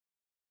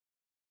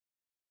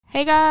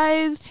Hey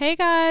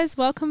guys,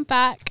 welcome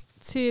back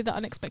to the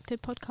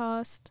Unexpected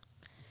podcast.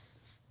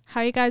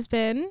 How you guys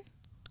been?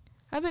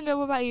 I've been good.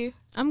 What about you?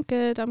 I'm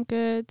good.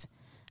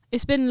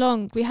 It's been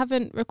long. We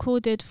haven't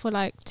recorded for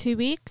like 2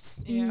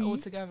 weeks. Yeah, all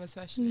together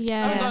especially.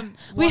 Yeah.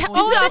 This is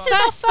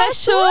our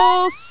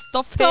special.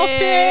 Stop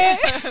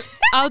it.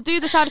 I'll do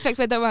the sound effects,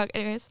 but they don't work.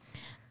 Anyways.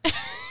 I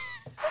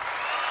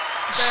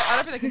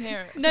don't think they can hear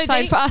it. No, it's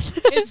fine for us.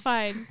 It's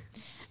fine.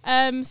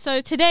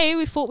 So today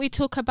we thought we'd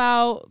talk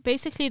about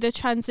basically the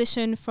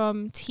transition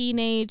from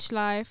teenage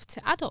life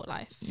to adult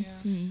life. Yeah.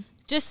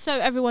 Just so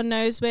everyone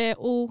knows, we're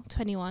all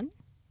 21.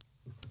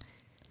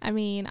 I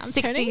mean, I'm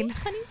 16. turning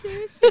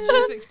 22.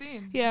 She's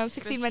 16. Yeah, I'm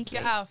 16 mentally.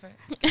 Get out of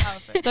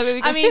it.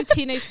 I mean,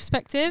 teenage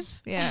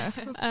perspective. Yeah.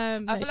 I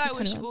No, feel she's like we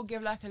 21. should all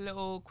give like a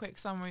little quick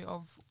summary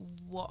of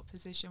what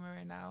position we're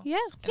in now. Yeah.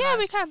 Yeah,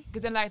 we can.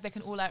 Because then like they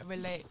can all like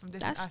relate from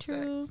different That's aspects.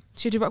 true.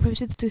 Should we rock, paper,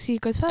 scissors to see who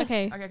goes first?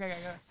 Okay. Okay, go.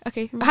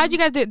 Okay. How do you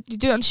guys do it? You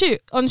do it on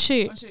shoot? On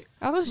shoot. Oh, shoot.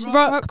 I was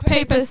Rock,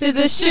 paper,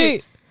 scissors,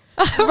 shoot.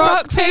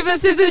 Rock, paper,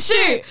 scissors,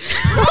 shoot.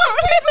 Rock,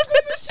 paper,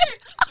 scissors, shoot.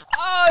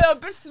 Oh, no,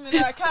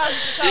 bismillah. I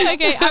can't.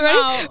 Okay, I'm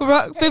out.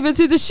 Rock, paper,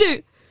 scissors,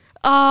 shoot.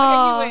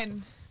 Okay, you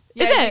win.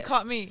 Yeah, Is you it?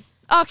 caught me.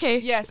 Okay.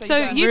 Yeah, So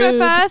you you Rude. go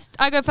first,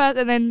 I go first,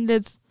 and then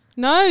Liz.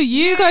 No,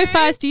 you go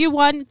first. You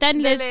won,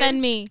 then Liz, Liz. then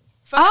me.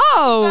 First,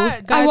 Oh,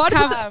 third. I Guys, wanted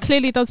Cav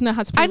clearly doesn't know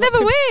how to play I rock, never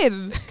paper,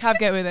 win. Cav,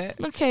 get with it.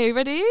 Okay,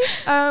 ready?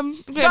 I'm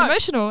getting Go.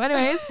 emotional.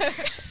 Anyways,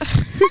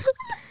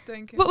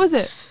 Thank you. what was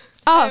it?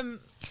 Oh,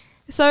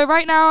 so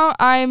right now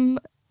I'm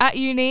at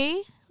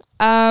uni.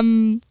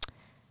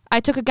 I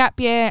took a gap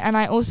year, and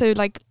I also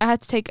I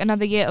had to take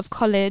another year of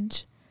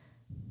college.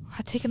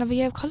 Had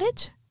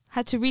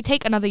to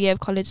retake another year of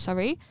college.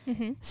 Sorry.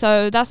 Mm-hmm.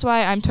 So that's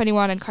why I'm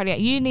 21 and currently at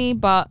uni.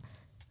 But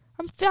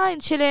I'm fine,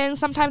 chilling.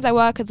 Sometimes I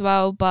work as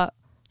well, but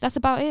that's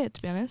about it,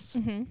 to be honest.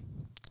 Mm-hmm.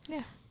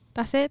 Yeah.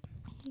 That's it.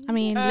 I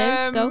mean,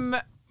 Liz, go.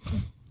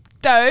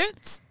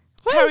 Don't.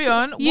 Carry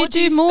on. You What do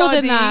you more study?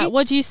 than that.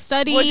 What do you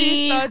study? What do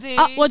you study?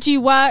 What do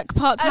you work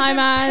part-time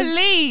As in, as?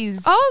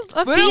 please. Oh,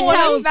 We don't want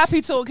details. a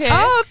snappy talk here.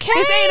 okay.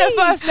 This ain't a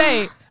first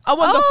date. I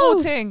want the Oh.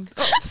 full thing.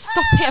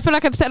 Stop it. I feel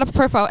like I'm setting up a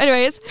profile.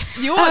 Anyways,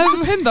 You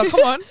want Tinder? Come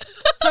on.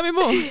 Tell me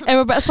more.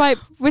 everyone better swipe.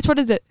 Which one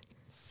is it?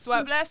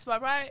 Swipe left,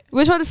 swipe right.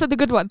 Which one is for the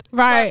good one?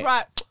 Right. Swipe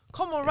right.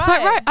 Come on, right.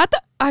 Swipe right.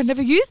 I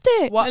never used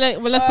it. What?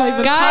 Well, let's not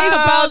even Guys,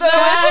 talk about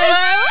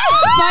that.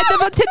 Find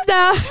them on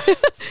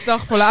Tinder.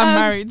 Astaghfirullah, I'm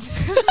married.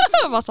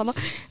 Mashallah.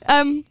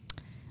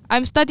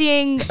 I'm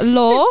studying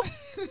law.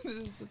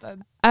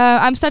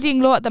 I'm studying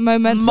law at the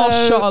moment. So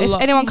Mashallah.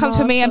 if anyone comes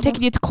for me, I'm Mashallah.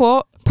 taking you to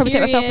court. Probably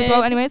take myself as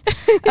well. Period.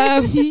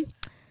 Anyways,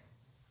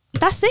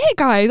 that's it,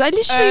 guys. I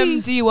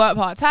literally. Do you work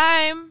part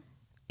time?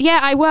 Yeah,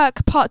 I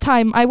work part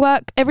time. I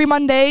work every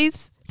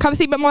Mondays. Come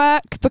see me at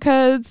work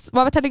because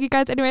what am I telling you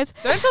guys? Anyways,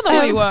 Don't tell them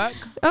where you work.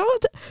 oh,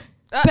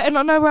 better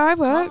not know where I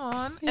work. Come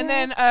on. Yeah. And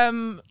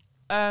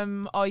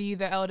then, are you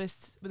the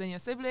eldest within your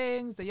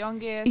siblings? The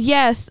youngest?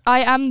 Yes, I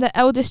am the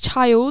eldest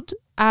child,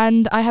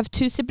 and I have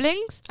 2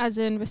 siblings. As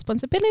in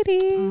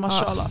responsibility.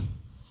 Mashallah.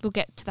 We'll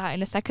get to that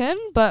in a second.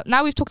 But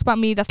now we've talked about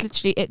me. That's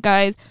literally it,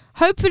 guys.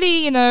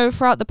 Hopefully,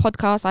 throughout the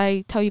podcast,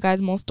 I tell you guys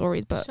more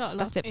stories. But Inshallah.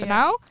 that's it for Yeah.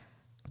 now.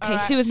 Okay,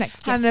 Alright. who is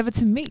next? Hand it Yes. over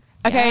to me.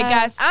 Okay, Yes.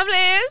 guys. I'm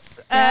Liz.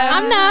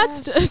 I'm Nat.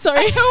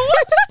 Sorry.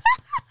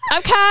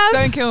 I'm Cav.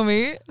 Don't kill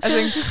me. As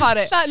in, cut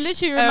it. That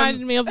literally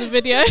reminded me of the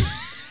video. No,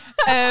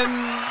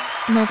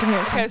 I can hear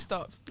it. Okay,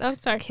 stop. Oh,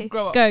 sorry. Okay.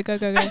 Grow up. Go. I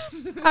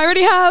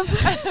already have.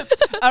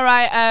 All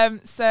right.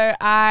 So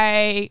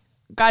I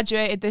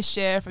graduated this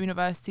year from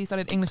university.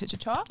 Studied English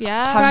literature.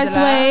 Yeah. Alhamdulillah.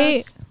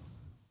 Graduate.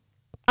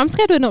 I'm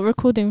scared we're not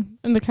recording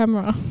in the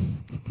camera.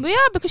 But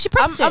yeah, because she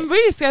pressed it. I'm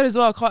really scared as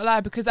well. I can't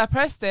lie because I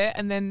pressed it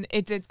and then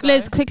it did go.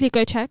 Liz, quickly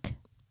go check.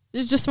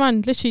 Just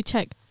run. Literally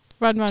check.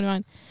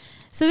 Run.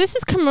 So this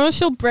is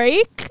commercial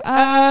break.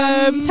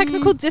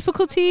 Technical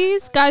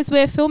difficulties. Guys,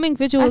 we're filming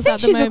visuals I think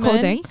at the she's moment.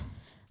 recording.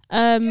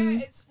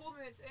 It's 4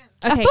 minutes in.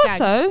 I Okay, thought gang.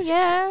 so.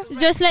 Yeah.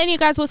 Just letting you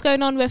guys what's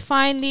going on. We're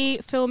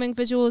finally filming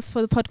visuals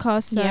for the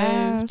podcast, so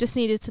Yeah. just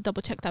needed to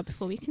double check that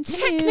before we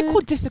continue.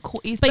 Technical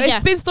difficulties, But but yeah.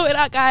 it's been sorted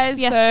out, guys.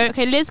 Yes. So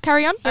Okay, Liz,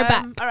 carry on. We're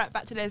back. All right,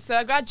 back to this. So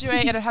I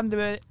graduated,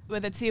 alhamdulillah,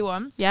 with a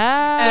T1.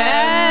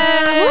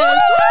 Yeah.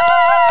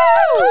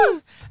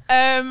 Woo!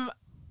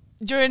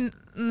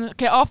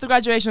 After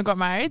graduation, I got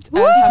married.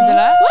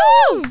 Alhamdulillah.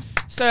 Woo!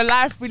 So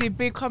life really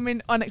big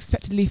coming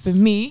unexpectedly for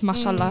me.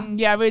 Mashallah.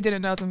 Yeah, I really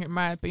didn't know I was gonna get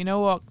married, but you know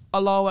what?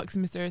 Allah works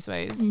in mysterious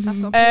ways.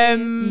 That's all.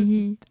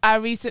 I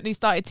recently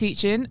started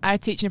teaching. I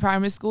teach in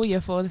primary school, year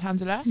 4,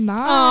 alhamdulillah. Nice.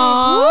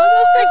 Aww,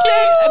 that's so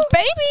cute.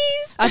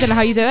 Babies. I don't know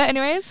how you do it.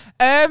 Anyways.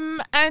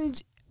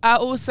 And I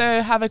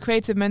also have a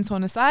creative mentor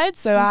on the side,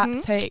 so I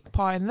take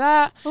part in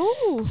that.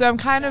 Ooh. So I'm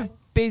kind of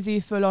busy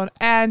full on,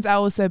 and I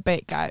also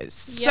bake,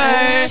 guys.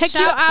 Yeah. So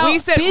Shout out we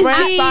said busy.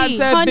 responsibilities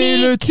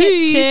Honey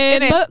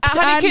Kitchen. innit? Booked At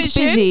Honey and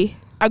Kitchen, busy.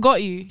 I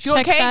got you. If you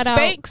want Check that cakes, out.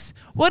 bakes,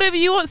 whatever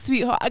you want,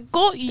 sweetheart, I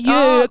got you.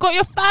 Oh. I got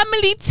your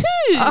family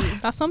too.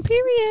 That's on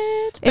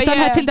period. It's But on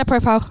her yeah. Tinder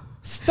profile.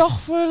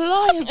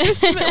 Astaghfirullah.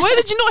 Where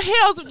did you not hear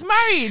I was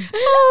married?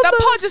 That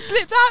part just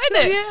slipped out,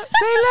 innit? Yeah.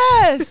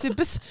 Say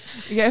less.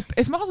 Yeah,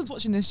 if my husband's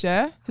watching this,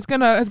 yeah, he's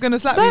gonna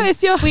slap me.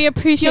 It's your. We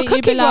appreciate Your you,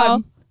 cooking Bilal.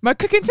 one. My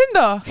cooking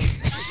Tinder.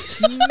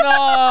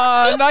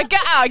 no,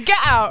 get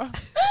out.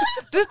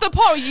 This is the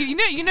part where you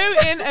know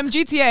in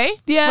GTA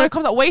when it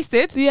comes out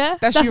wasted. Yeah,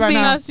 that's you right me.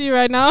 now. That's you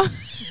right now.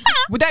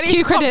 Would that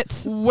Cue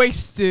credits.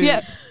 Wasted.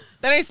 Yeah,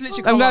 that needs to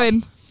literally I'm come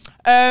going.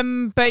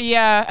 up. But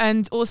yeah,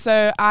 and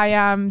also I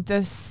am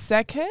the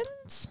second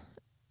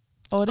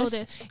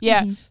oldest.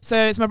 Yeah, so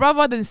it's my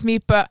brother, then it's me.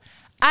 But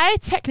I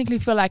technically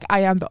feel like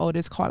I am the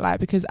oldest. Can't lie,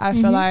 because I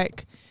feel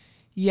like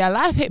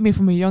life hit me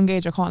from a young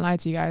age. I can't lie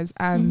to you guys,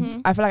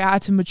 and I feel like I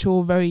had to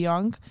mature very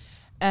young.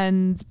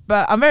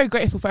 But I'm very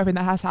grateful for everything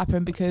that has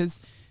happened, because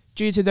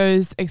due to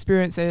those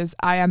experiences,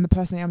 I am the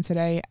person I am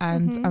today,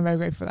 and I'm very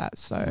grateful for that.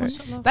 So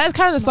that's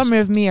kind of the summary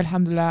of me,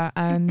 alhamdulillah.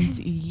 And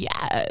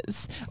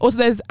yes,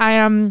 also I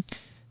am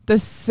the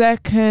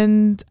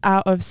second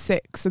out of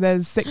 6, so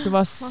there's 6 of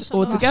us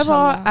all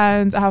together,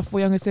 and I have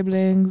 4 younger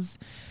siblings.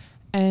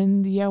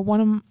 And yeah,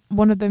 one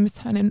of them is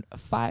turning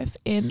 5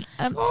 in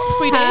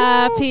 3 days.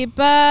 Happy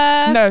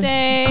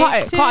birthday! No,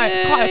 cut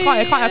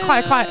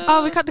it.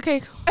 Oh, we cut the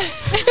cake.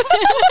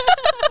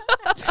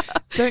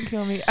 Don't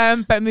kill me.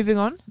 But moving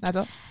on,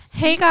 Nada.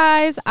 Hey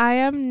guys, I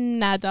am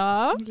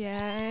Nada.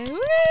 Yeah.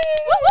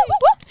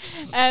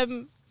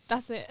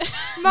 That's it.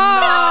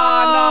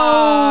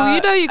 No.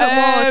 You know you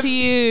got more to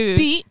you.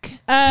 Speak.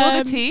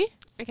 Spill the tea.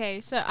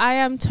 Okay, so I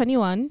am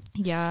 21.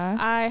 Yeah.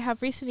 I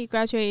have recently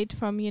graduated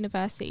from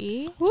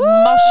university.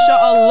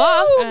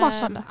 Mashallah.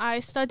 Mashallah. I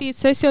studied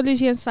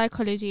sociology and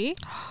psychology.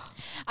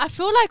 I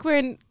feel like we're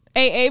in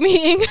AA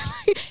meeting.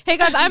 Hey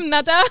guys, I'm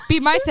Nada. Be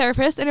my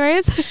therapist,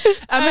 anyways.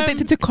 I'm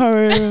addicted to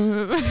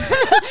cocaine.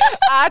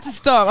 I had to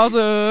stop. I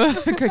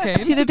was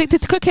cocaine. She's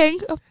addicted to cooking.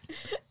 Oh,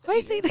 why are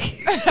you saying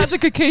that? That's a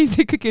cocaine.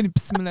 Say cooking.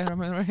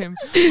 Bismillahirrahmanirrahim.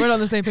 We're on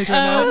the same page right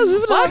now.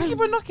 Why do you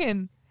keep on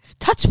knocking?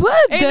 Touch wood.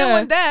 Ain't no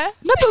one there.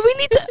 No, but we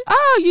need to.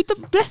 Oh, you the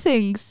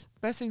blessings.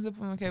 Blessings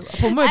upon okay.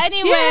 Upon wood.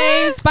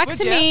 Anyways, back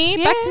to me.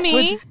 Yeah. Back to me.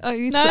 Wood. Oh,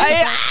 you No.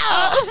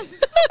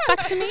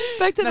 Back to me.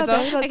 Back to Nada.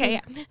 Nada. Okay,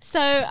 yeah. So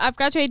I've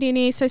graduated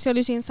uni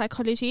sociology and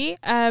psychology.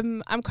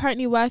 I'm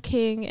currently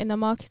working in a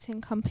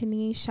marketing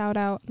company. Shout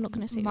out. I'm not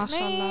gonna say the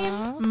name.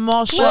 Mashallah.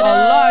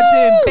 Mashallah,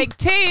 doing big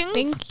things.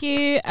 Thank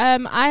you.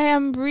 I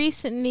am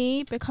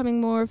recently becoming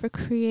more of a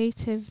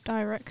creative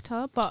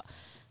director, but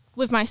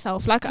with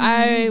myself. Like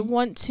I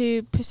want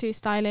to pursue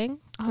styling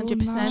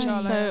 100%.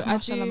 mashallah. So I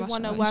Mashallah, do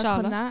want to mashallah. work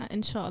Inshallah. on that,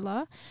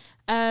 inshallah.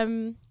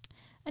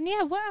 And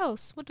yeah, what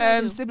else? What do I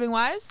do? Sibling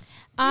wise,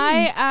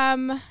 I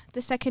am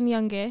the second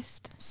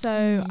youngest.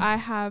 So I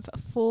have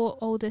 4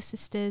 older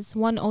sisters,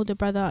 1 older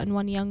brother and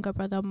 1 younger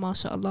brother.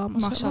 Mashallah.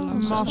 Mashallah.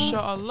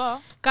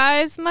 mashallah.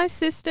 Guys, my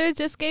sister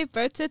just gave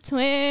birth to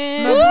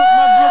twins.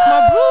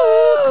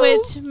 Mabruk.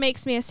 Which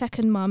makes me a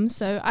second mum.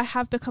 So I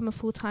have become a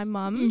full-time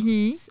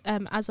mum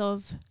as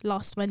of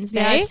last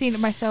Wednesday. Yeah, I've seen it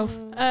myself.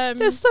 They're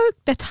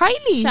They're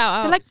tiny. Shout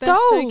out. They're like They're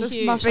so dolls.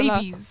 cute. Mashallah.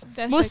 Babies.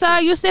 Musa,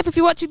 Yusuf, if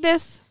you're watching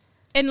this,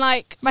 In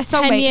like my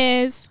 10 soulmate.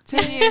 years.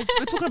 10 years.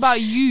 We're talking about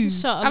you.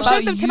 Inshallah. I'm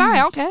showing them tonight.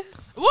 I don't care.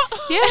 What?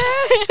 Yeah.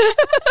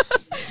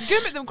 Go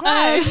make them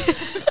cry.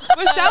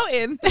 We're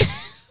shouting.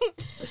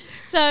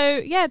 So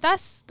yeah,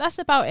 that's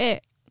about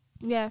it.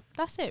 Yeah,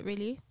 that's it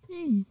really.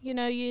 Mm. You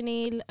know,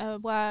 uni,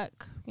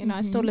 work. You know,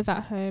 I still live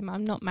at home.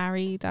 I'm not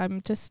married.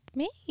 I'm just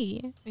me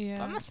by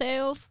Yeah.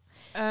 myself.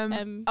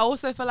 I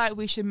also feel like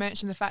we should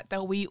mention the fact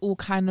that we all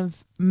kind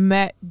of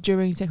met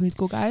during secondary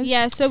school, guys.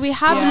 Yeah, so we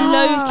have Yeah.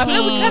 low I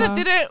feel like we key. kind of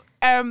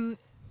didn't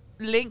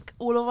link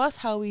all of us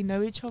how we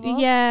know each other.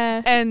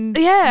 Yeah. And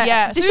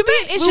Yeah. This so should be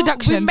an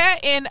introduction. We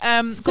met in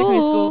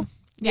secondary school.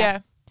 Yeah.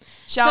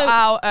 Shout So-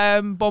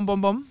 out Bom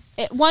Bom Bom.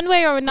 One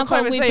way or another,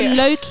 can't even we've say it.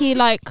 low key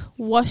like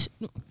washed.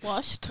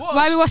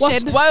 Why we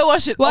washing? Why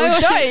wash it? Why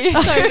wash it?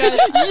 Sorry, guys.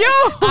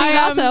 Yo. Clean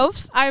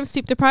ourselves. I am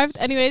sleep deprived.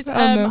 Anyways, Oh,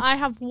 no. I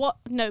have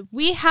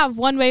we have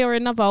one way or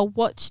another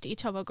watched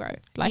each other grow.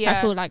 Like I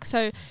Yeah. feel like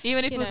so.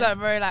 Even if You it was know. like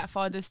very like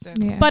far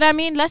distant. Yeah. But I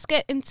mean, let's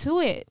get into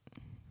it.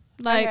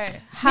 Like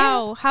Okay.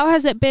 how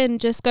has it been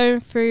just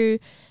going through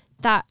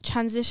that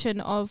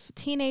transition of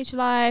teenage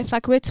life?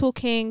 Like we're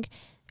talking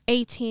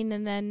 18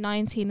 and then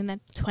 19 and then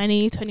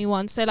 20,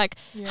 21. So like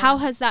how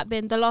has that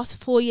been the last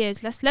 4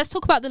 years? Let's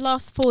talk about the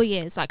last 4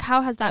 years. Like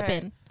how has that Okay.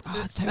 been? Oh,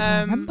 I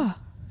don't remember.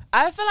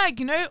 I feel like,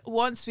 you know,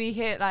 once we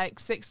hit like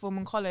sixth form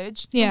in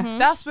college, Yeah. Mhm.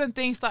 that's when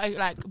things started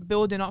like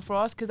building up for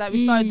us, because like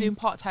we started doing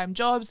part-time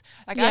jobs.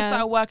 Like I Yeah.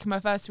 started working my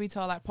first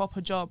retail like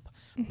proper job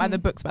by the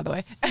books, by the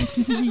way.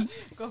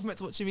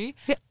 Government's watching me.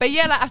 Yeah. But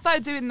yeah, like I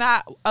started doing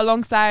that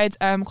alongside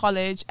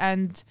college,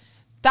 and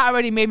that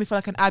already made me feel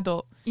like an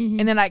adult.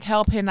 And then like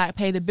helping like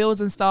pay the bills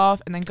and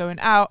stuff, and then going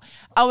out.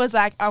 I was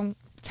like, I'm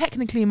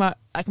technically my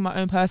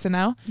own person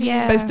now,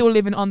 Yeah. but still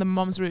living on the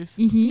mom's roof.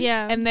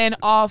 Yeah. And then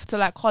after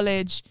like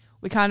college,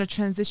 we kind of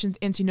transitioned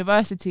into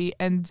university,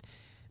 and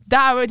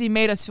that already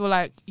made us feel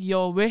like,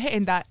 we're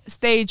hitting that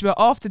stage where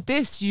after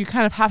this, you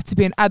kind of have to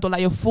be an adult,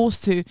 like you're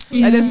forced to.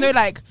 Like there's no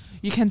like,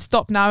 you can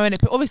stop now in it,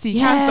 but obviously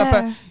you can stop,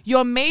 but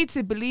you're made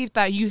to believe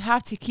that you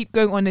have to keep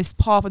going on this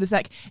path, or this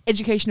like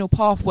educational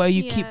path where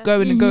you keep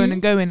going and going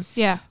and going.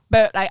 Yeah.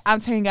 But like I'm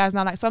telling you guys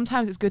now, like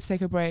sometimes it's good to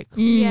take a break.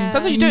 Yeah.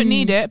 Sometimes you don't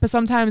need it, but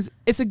sometimes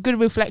it's a good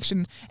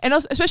reflection. And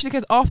also, especially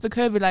because after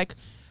COVID, like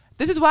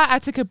this is why I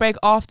took a break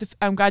after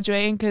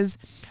graduating, because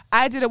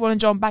I didn't want to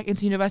jump back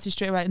into university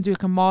straight away and do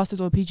like a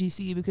master's or a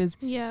PGC, because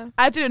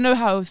I didn't know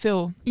how it would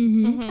feel.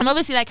 And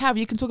obviously, like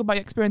you can talk about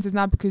your experiences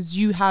now because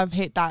you have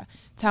hit that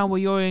time where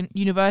you're in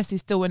university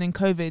still and in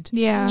COVID.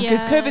 Yeah.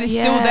 Because COVID is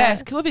still there.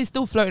 COVID is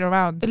still floating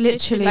around.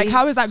 Literally. Like,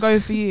 how is that going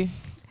for you?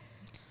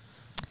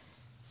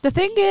 The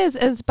thing is,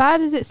 as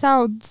bad as it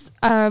sounds,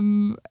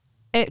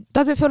 it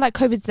doesn't feel like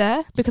COVID's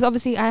there, because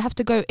obviously I have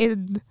to go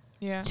in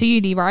to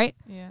uni, right?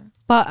 Yeah.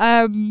 But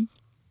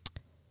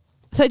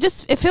so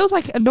it feels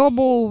like a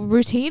normal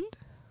routine.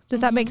 Does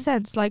that make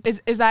sense? Like,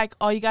 is like,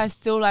 are you guys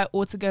still like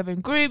all together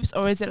in groups,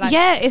 or is it like,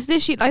 yeah, it's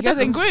literally like, you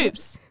guys in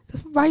groups?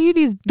 My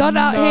uni's done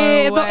out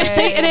here. I'm not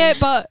stating it,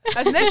 but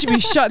I think they should be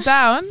shut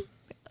down.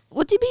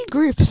 What do you mean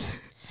groups?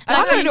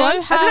 I don't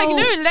know how. Like, you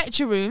know, in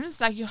lecture rooms,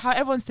 like how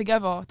everyone's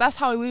together. That's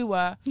how we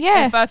were.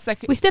 Yeah. In first,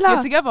 second, we still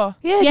are together.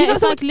 Yeah. Yeah.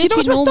 It's like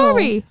literally normal.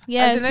 Story?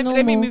 Yeah.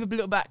 Let me move a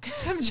little back.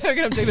 I'm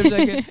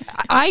joking.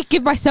 I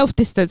give myself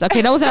distance.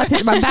 Okay, no one's allowed to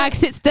sit. My bag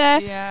sits there.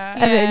 Yeah.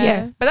 And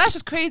then, But that's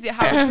just crazy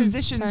how it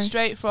transitions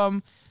straight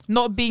from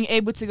not being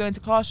able to go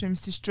into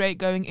classrooms to straight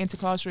going into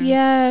classrooms.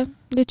 Yeah,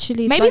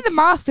 literally. Maybe the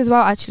mask as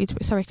well, actually.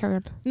 Sorry, carry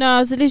on. No, I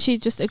was literally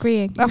just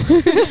agreeing.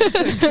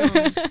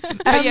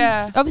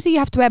 Yeah. Obviously, you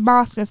have to wear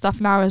masks and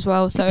stuff now as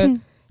well. So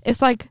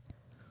it's like,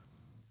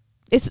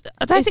 it's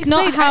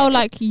not how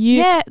like you.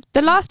 Yeah,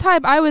 the last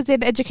time I was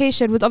in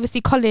education was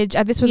obviously college,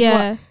 and this was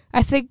what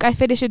I think I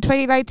finished in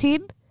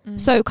 2019.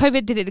 So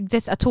COVID didn't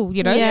exist at all,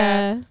 you know.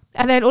 Yeah.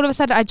 And then all of a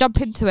sudden I jump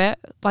into it,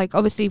 like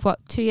obviously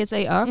 2 years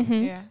later.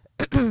 Yeah.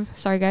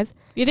 Sorry guys,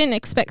 you didn't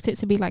expect it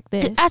to be like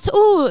this at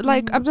all.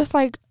 Like I'm just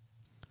like,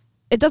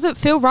 it doesn't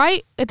feel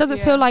right. It doesn't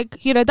feel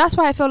like, you know, that's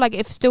why I feel like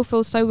it still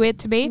feels so weird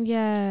to me.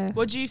 Yeah.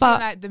 What do you feel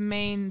like the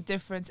main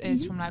difference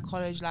is from like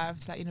college life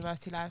to like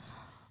university life?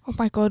 Oh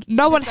my god,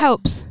 no one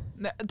helps.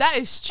 That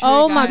is true.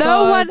 Oh my god,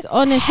 no one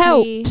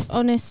honestly,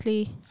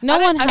 honestly, no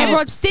one helps.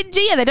 Everyone's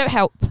stingy and they don't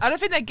help. I don't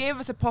think they gave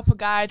us a proper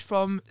guide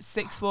from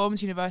sixth form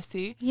to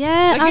university.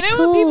 Yeah, like, you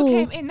know, when people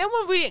came in, no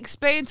one really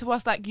explained to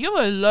us like, you're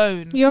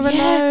alone. You're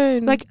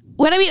alone. Like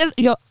when I mean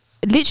you're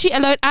literally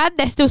alone, and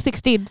they're still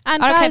 16.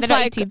 And I don't guys, care, they're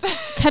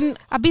like,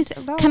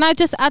 18. Can I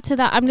just add to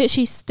that? I'm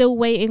literally still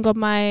waiting on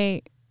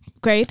my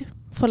grade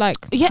for like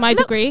my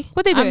degree.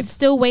 What they doing? I'm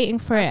still waiting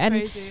for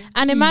it.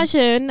 And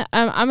imagine,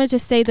 I'm gonna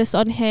just say this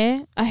on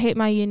here. I hate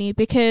my uni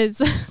because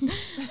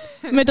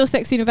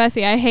Middlesex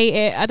University. I hate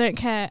it. I don't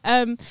care.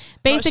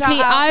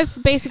 Basically, I've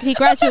basically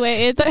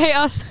graduated. Don't hate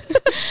us.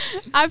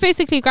 I've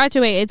basically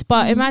graduated,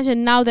 but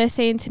imagine now they're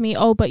saying to me,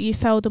 "Oh, but you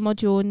failed a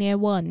module in year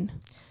 1."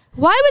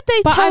 Why would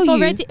they tell you?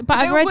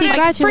 I've already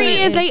graduated. 3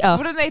 years later.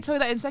 Wouldn't they tell you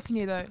that in second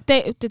year though?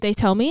 Did they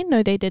tell me?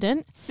 No, they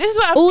didn't. This is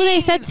what all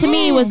they said to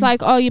me was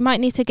like, "Oh, you might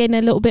need to gain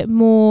a little bit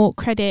more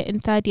credit in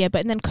third year,"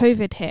 but then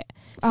COVID hit.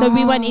 So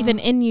we weren't even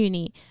in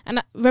uni. And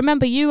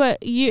remember, you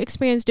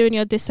experienced doing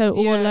your disso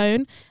all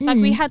alone. Like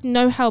we had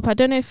no help. I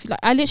don't know if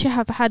I literally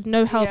have had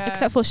no help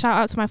except for shout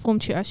out to my form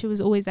tutor. She was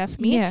always there for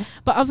me. Yeah.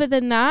 But other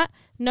than that,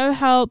 no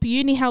help.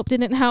 Uni help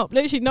didn't help.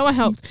 Literally no one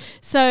helped.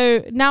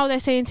 So now they're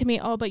saying to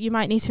me, "Oh, but you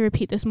might need to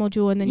repeat this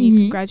module and then you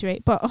can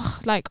graduate." But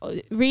like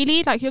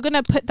really, like you're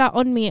gonna put that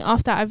on me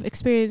after I've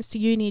experienced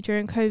uni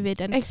during COVID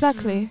and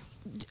exactly.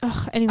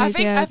 Anyways,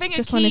 I think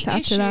just a wanted key to add to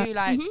issue that.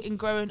 like in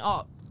growing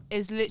up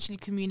is literally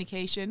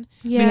communication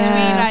between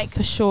like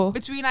for sure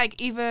between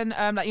like even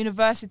like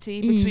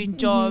university, between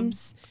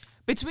jobs,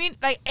 between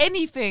like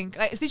anything,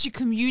 like it's literally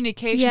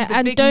communication is the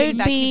and big don't thing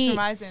that keeps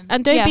rising.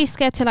 And don't be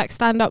scared to like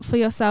stand up for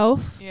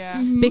yourself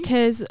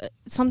because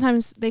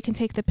sometimes they can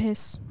take the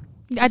piss.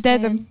 I dare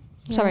them.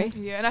 Sorry.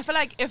 Yeah, and I feel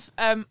like if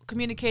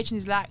communication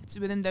is lacked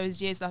within those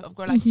years of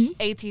growing, like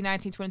 18,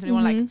 19, 20,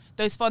 21, like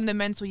those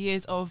fundamental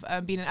years of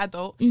being an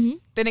adult,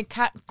 then it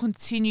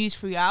continues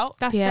throughout.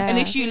 And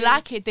if you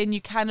lack it, then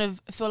you kind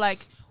of feel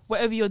like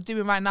whatever you're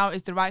doing right now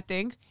is the right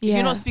thing. If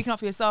you're not speaking up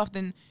for yourself,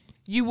 then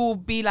you will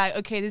be like,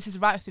 okay, this is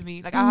right for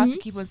me. Like I have to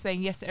keep on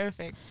saying yes to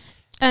everything.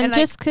 And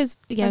just because,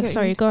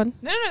 sorry, go on.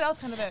 No, that was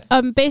kind of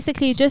it.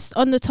 Basically, just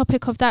on the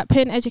topic of that,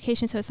 putting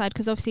education to the side,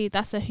 because obviously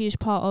that's a huge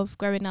part of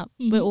growing up.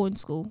 We're all in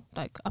school,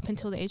 like up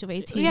until the age of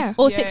 18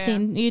 or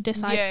 16, you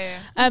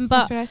decide.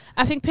 But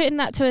I think putting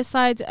that to a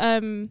side,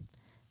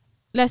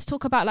 let's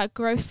talk about like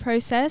growth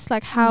process,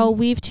 like how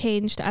we've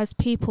changed as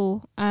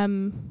people.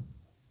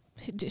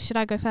 Should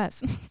I go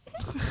first?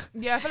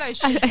 Yeah, I feel like you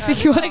should. I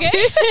think you want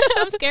to.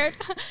 I'm scared.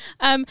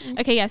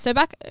 Okay, yeah. So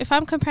if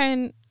I'm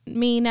comparing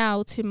me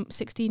now to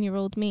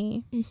 16-year-old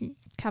me,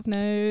 Cav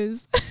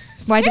knows.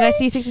 Why did I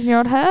see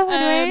 16-year-old her?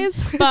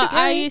 Anyways, but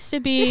I used to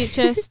be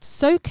just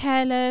so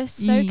careless,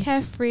 so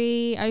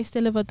carefree. I used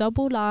to live a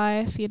double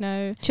life, you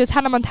know. She was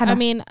Hannah Montana. I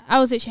mean, I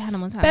was literally Hannah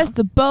Montana. Best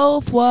of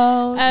both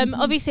worlds.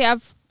 Obviously,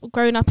 I've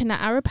grown up in an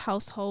Arab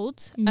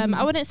household.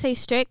 I wouldn't say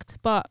strict,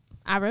 but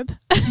Arab.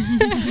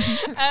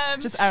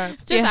 Just Arab.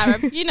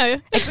 Arab, you know.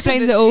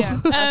 Explains it all.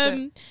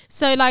 Yeah,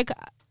 so like,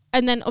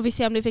 and then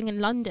obviously I'm living in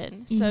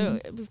London, so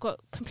we've got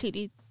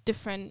completely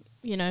different,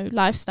 you know,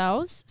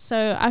 lifestyles.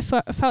 So I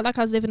felt like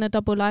I was living a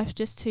double life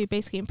just to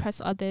basically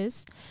impress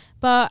others.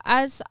 But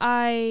as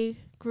I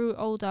grew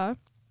older,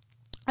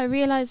 I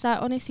realized that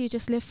honestly,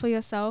 just live for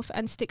yourself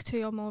and stick to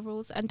your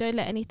morals and don't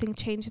let anything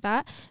change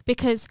that.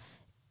 Because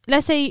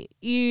let's say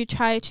you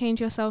try to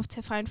change yourself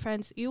to find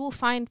friends, you will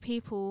find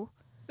people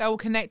that will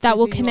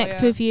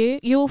connect with you.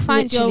 You will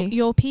find Literally.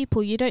 your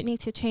people. You don't need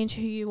to change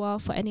who you are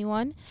for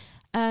anyone.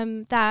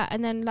 And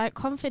then like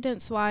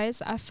confidence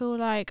wise, I feel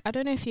like, I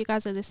don't know if you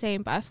guys are the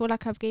same, but I feel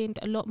like I've gained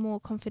a lot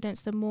more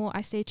confidence the more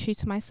I stay true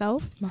to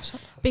myself.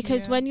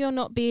 Because when you're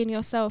not being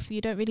yourself,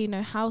 you don't really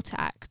know how to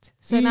act.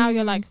 So now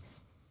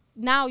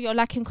you're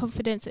lacking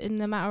confidence in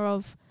the matter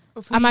of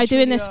am I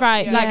doing this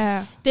right?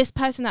 Like this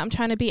person that I'm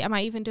trying to be, am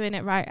I even doing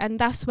it right? And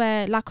that's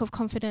where lack of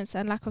confidence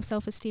and lack of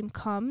self-esteem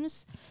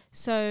comes.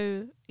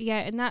 So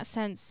yeah, in that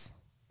sense,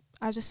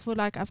 I just feel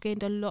like I've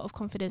gained a lot of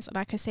confidence, and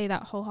I can say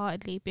that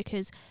wholeheartedly,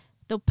 because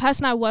the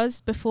person I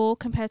was before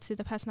compared to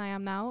the person I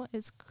am now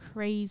is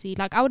crazy.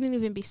 Like I wouldn't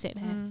even be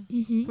sitting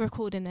here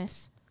recording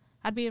this.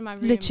 I'd be in my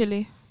room.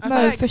 Literally.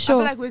 For sure. I feel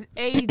like with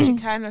age, you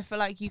kind of feel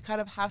like you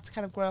kind of have to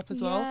kind of grow up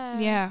as well.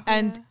 Yeah.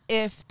 And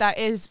if that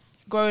is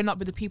growing up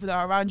with the people that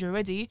are around you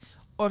already,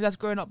 or if that's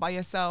growing up by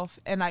yourself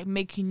and like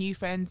making new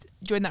friends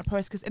during that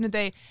process, because in the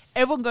day,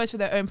 everyone goes through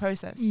their own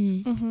process.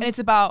 And it's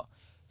about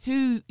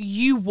who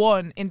you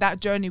want in that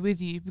journey with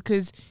you,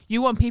 because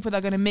you want people that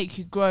are going to make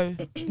you grow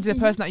into the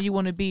person that you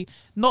want to be,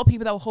 not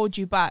people that will hold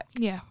you back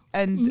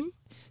and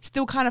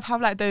still kind of have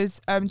like those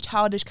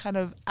childish kind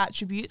of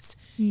attributes,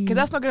 because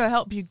that's not going to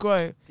help you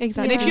grow.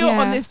 Exactly. And if you're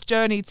on this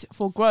journey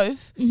for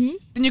growth, then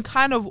you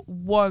kind of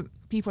want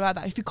people like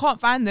that. If you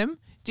can't find them,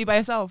 do it by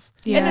yourself.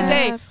 At the end of the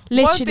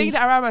day, one thing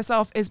that around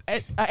myself is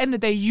at the end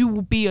of the day, you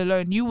will be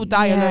alone. You will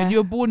die alone.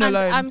 You're born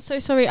alone. I'm so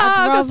sorry.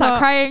 I'm gonna start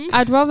crying.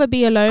 I'd rather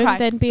be alone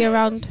than be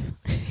around.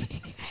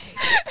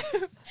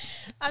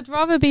 I'd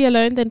rather be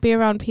alone than be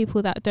around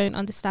people that don't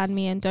understand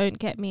me and don't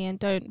get me and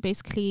don't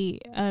basically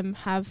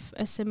have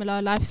a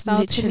similar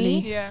lifestyle to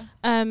me. Yeah.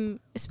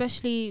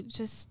 Especially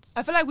just.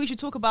 I feel like we should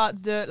talk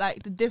about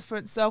the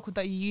different circle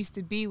that you used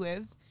to be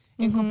with.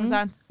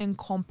 In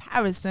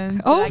comparison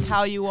to like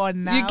how you are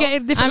now. You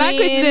get different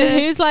languages.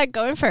 Who's like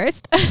going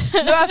first?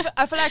 No,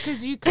 I feel like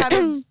because you kind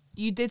of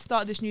you did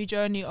start this new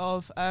journey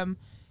of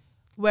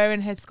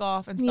wearing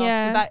headscarf and stuff.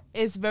 So that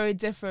is very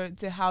different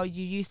to how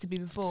you used to be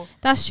before.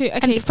 That's true.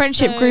 Okay, and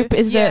friendship group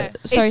is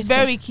it's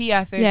very key,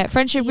 I think. Yeah,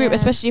 friendship group,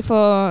 especially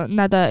for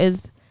Nada,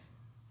 is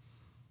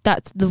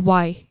that's the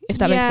why, if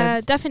that makes sense. Yeah,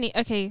 definitely.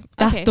 Okay.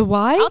 That's the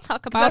why? I'll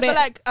talk about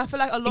it. I feel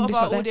like a lot of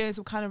our audience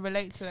will kind of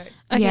relate to it.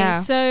 Okay,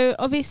 so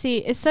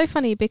obviously it's so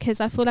funny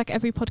because I feel like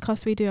every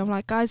podcast we do, I'm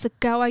like, guys, the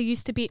girl I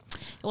used to be,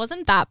 it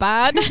wasn't that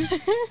bad.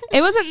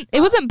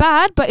 It wasn't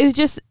bad, but it was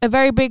just a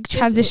very big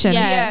transition.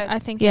 I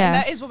think. Yeah. And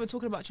that is what we're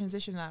talking about,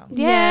 transition now.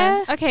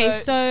 Yeah. Okay,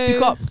 so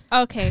speak up.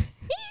 Okay.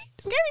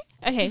 Scary.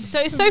 Okay, so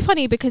it's so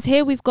funny because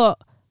here we've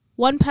got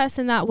one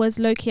person that was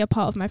low-key a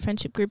part of my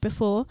friendship group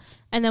before,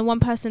 and then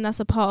one person that's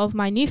a part of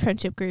my new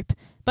friendship group.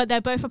 But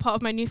they're both a part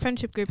of my new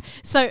friendship group.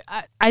 So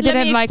I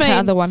didn't like the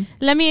other one.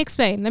 Let me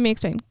explain.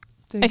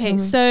 Okay,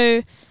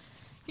 so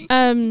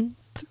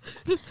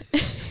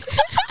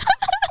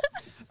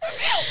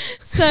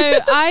so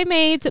I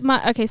made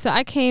my so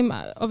I came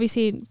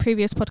obviously in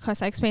previous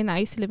podcasts I explained that I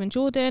used to live in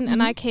Jordan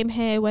and I came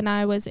here when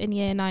I was in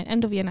year 9,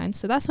 end of year 9.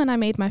 So that's when I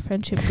made my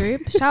friendship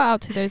group. Shout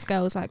out to those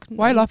girls. Like,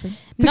 why are you laughing?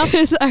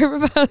 Because I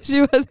remember how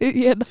she was in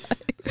year 9.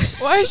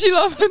 Why is she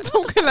laughing and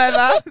talking like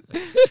that?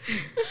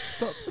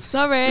 Stop.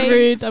 Sorry.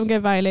 Rude. I'm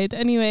getting violated.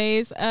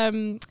 Anyways,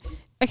 okay,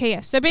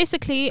 yeah. So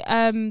basically,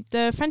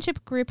 the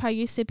friendship group I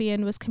used to be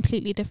in was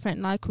completely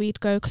different. Like,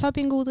 we'd go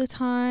clubbing all the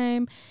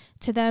time.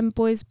 To them,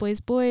 boys.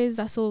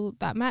 That's all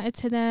that mattered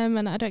to them.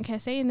 And I don't care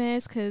saying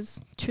this because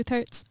truth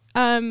hurts.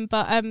 And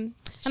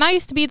I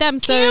used to be them,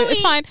 so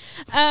it's fine.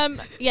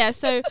 Yeah,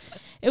 so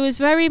it was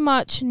very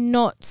much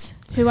not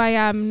who I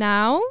am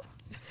now.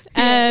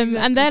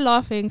 And they're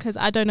laughing because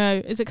I don't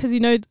know. Is it because you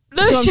know?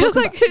 No, she was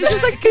like, I feel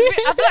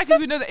like because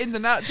we know the ins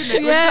and outs, isn't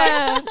it?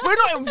 Yeah, like, we're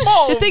not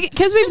involved.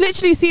 Because we've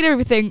literally seen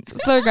everything.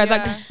 So guys,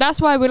 like that's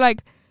why we're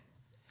like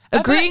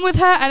agreeing with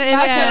her. And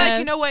I feel like,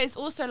 you know what? It's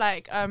also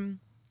like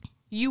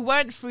you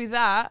went through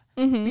that.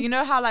 But you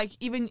know how like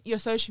even your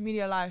social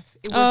media life,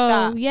 it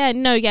was that.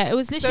 It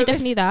was literally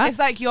definitely that. It's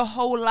like your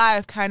whole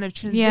life kind of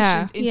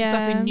transitions into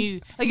something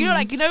new.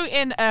 Like you know,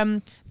 in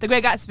The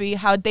Great Gatsby,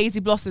 how Daisy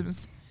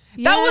blossoms.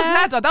 That was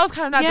Nada. That was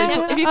kind of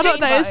Nada. If you think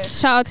about it.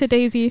 Shout out to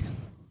Daisy.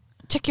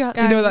 Check you out.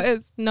 Do you know what that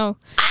is? No.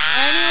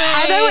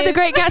 I know what The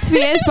Great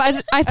Gatsby is,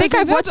 but I think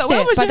I've watched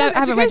it, but I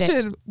haven't read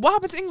it. What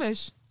happened to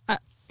English?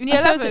 In year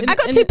 11? I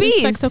got 2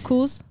 B's. Inspector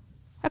Calls.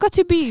 I got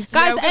 2 B's.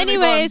 Guys,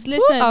 anyways,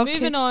 listen, Okay.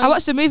 moving on. I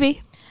watched the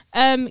movie.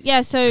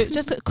 Yeah, so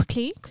just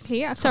quickly,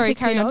 I Sorry,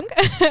 carry on.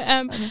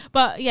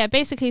 But yeah,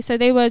 basically, so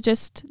they were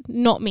just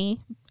not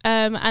me.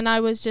 And I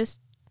was just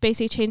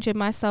basically changing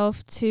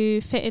myself to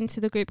fit into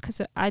the group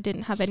because I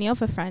didn't have any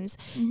other friends.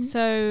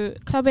 So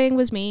clubbing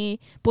was me,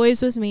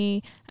 boys was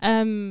me.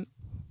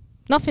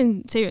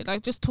 Nothing serious,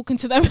 like just talking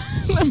to them,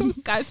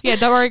 guys. Yeah,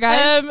 don't worry,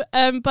 guys.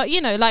 But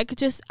you know, like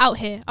just out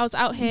here. I was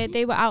out here.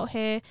 They were out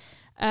here.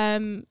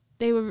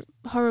 They were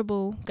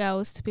horrible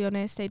girls, to be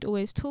honest. They'd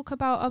always talk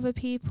about other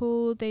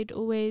people. They'd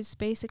always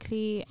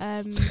basically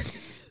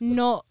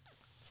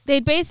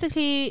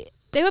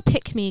they were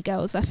pick me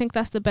girls. I think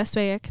that's the best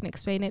way I can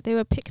explain it. They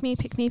were pick me.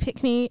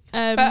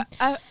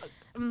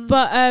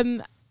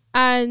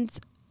 And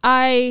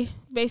I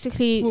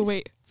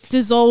basically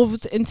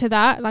dissolved into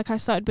that. Like I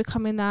started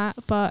becoming that.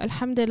 But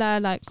alhamdulillah,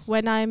 like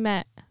when I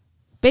met,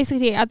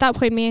 basically at that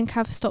point, me and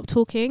Kav stopped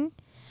talking.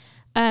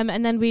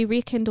 And then we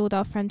rekindled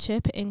our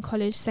friendship in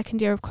college,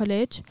 second year of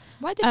college.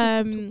 Why did we stop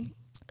talking?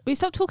 We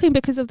stopped talking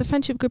because of the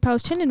friendship group I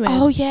was chilling with.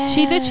 Oh yeah,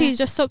 she literally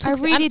just stopped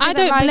talking. I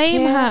don't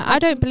blame her. I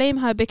don't blame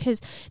her because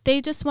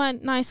they just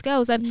weren't nice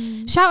girls.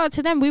 And shout out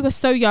to them. We were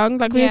so young,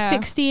 like we were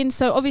 16.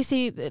 So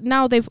obviously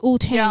now they've all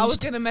changed. Yeah, I was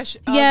gonna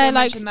mention.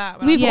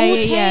 That we've all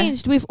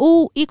changed. We've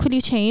all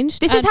equally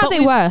changed. This is how they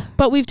were.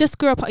 But we've just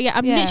grew up. Yeah,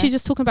 I'm literally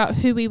just talking about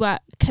who we were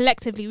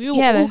collectively. We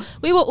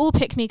were all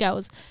pick me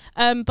girls.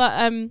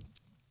 But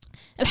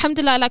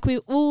alhamdulillah, like we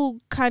all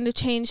kind of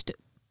changed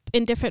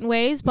in different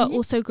ways, but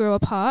also grew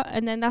apart.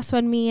 And then that's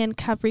when me and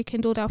Kav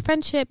rekindled our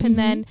friendship. And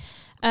then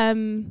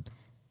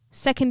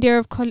second year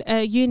of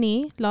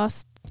uni,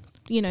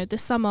 the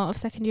summer of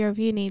second year of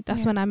uni,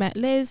 that's when I met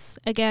Liz.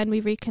 Again, we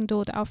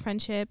rekindled our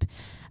friendship.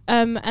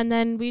 And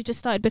then we just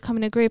started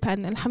becoming a group.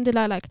 And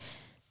alhamdulillah, like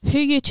who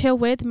you chill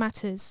with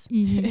matters. Who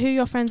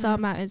your friends are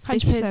matters.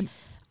 100%. Because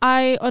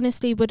I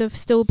honestly would have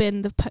still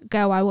been the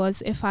girl I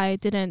was if I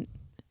didn't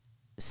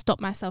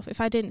stop myself,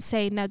 if I didn't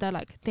say Neda,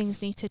 like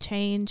things need to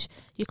change,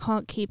 you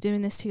can't keep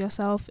doing this to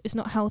yourself, it's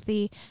not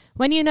healthy.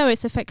 When you know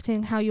it's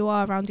affecting how you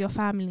are around your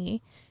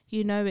family,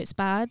 you know it's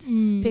bad.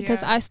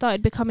 Because I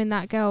started becoming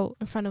that girl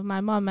in front of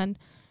my mum and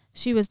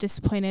she was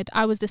disappointed,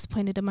 I was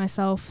disappointed in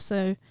myself,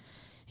 so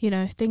you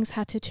know things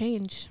had to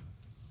change.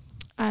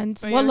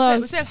 And wallah,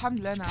 we say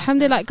alhamdulillah now.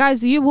 Alhamdulillah,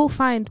 guys, you will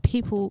find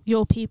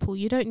your people.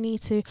 You don't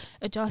need to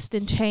adjust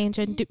and change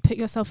and put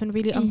yourself in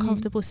really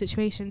uncomfortable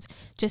situations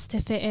just to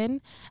fit in.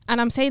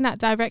 And I'm saying that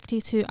directly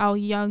to our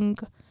young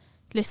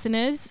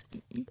listeners.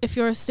 If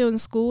you're still in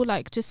school,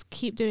 like just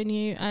keep doing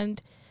you.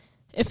 And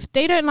if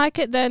they don't like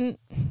it, then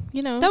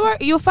don't worry,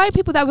 you'll find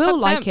people that will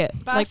like it.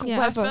 But like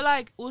I feel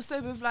like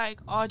also with like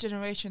our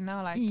generation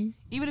now, like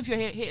even if you're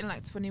hitting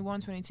like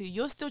 21, 22,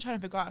 you're still trying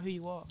to figure out who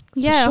you are.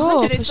 Yeah, for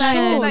sure. It's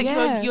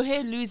like you're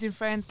here losing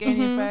friends,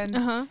 gaining friends,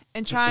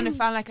 and trying to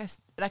find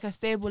like a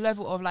stable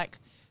level of like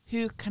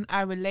who can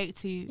I relate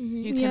to,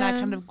 who can I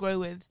kind of grow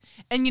with.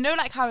 And you know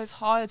like how it's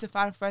harder to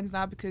find friends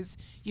now because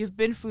you've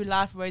been through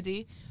life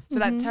already. So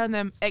like telling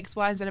them X,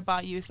 Y, and Z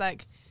about you, it's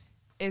like,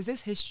 is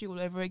this history all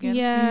over again?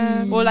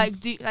 Yeah. Or like,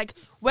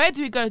 where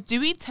do we go? Do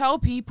we tell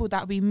people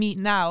that we meet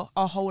now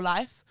our whole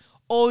life,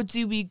 or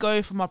do we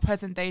go from our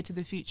present day to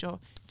the future?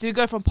 Do we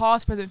go from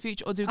past, present,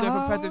 future, or do we go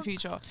from present,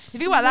 future? If you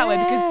think about it that way,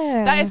 because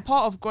that is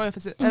part of growth,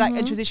 as like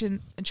a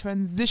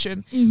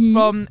transition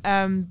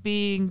from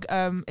being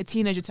a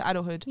teenager to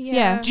adulthood.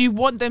 Yeah. Do you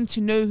want them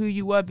to know who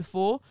you were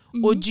before,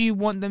 or do you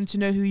want them to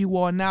know who you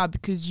are now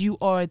because you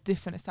are a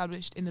different,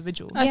 established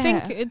individual? I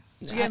think. Do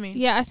you get me?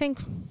 Yeah, I think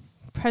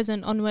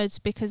present onwards,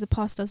 because the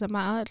past doesn't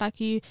matter. Like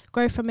you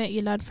grow from it,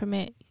 you learn from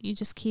it, you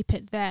just keep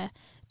it there.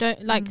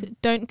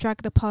 Don't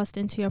drag the past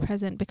into your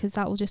present, because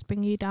that will just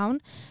bring you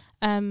down.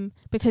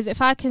 Because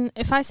if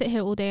I sit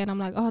here all day and I'm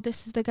like, oh,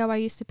 this is the girl I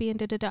used to be,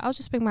 and I'll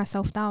just bring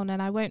myself down,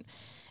 and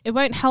it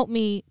won't help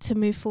me to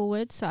move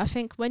forward. So I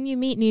think when you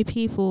meet new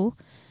people,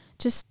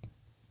 just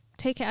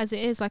take it as it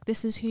is. Like,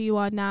 this is who you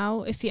are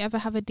now. If you ever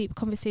have a deep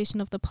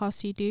conversation of the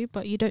past, you do,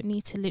 but you don't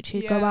need to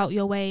literally go out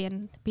your way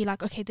and be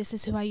like, okay, this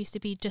is who I used to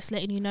be, just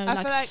letting you know.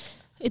 I feel like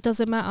it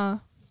doesn't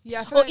matter.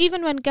 Yeah. Or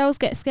even when girls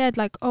get scared,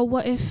 like, oh,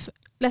 what if,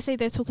 let's say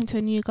they're talking to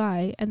a new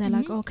guy and they're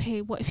like,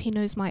 okay, what if he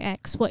knows my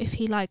ex? What if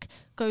he like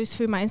goes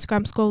through my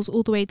Instagram, scrolls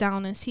all the way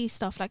down and sees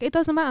stuff? Like, it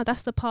doesn't matter.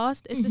 That's the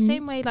past. It's the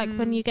same way, like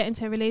when you get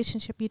into a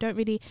relationship, you don't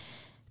really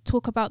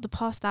talk about the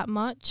past that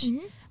much.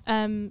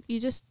 You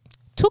just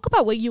talk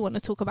about what you want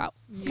to talk about.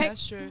 Yeah,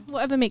 that's true.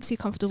 Whatever makes you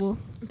comfortable.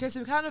 Okay,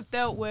 so we kind of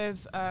dealt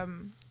with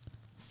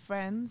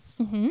friends.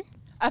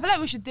 I feel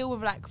like we should deal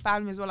with like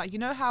family as well. Like, you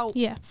know how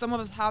some of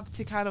us have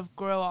to kind of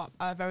grow up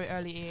at a very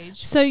early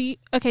age. So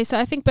so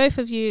I think both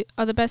of you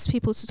are the best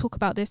people to talk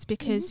about this,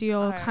 because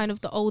you're kind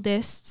of the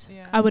oldest.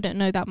 I wouldn't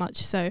know that much.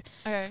 So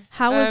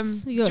how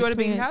was your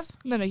experience?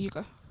 No, you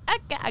go.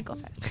 Okay, I go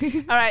first.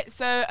 All right,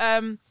 so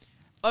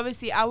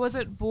obviously I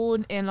wasn't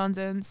born in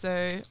London,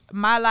 so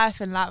my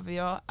life in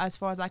Latvia, as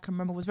far as I can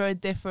remember, was very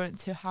different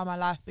to how my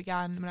life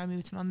began when I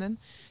moved to London.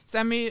 So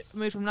I moved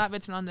from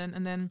Latvia to London,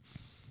 and then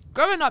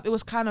growing up, it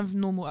was kind of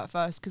normal at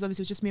first because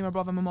obviously it was just me, my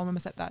brother, my mom, and my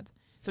stepdad.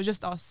 So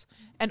just us.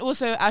 And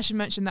also, I should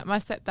mention that my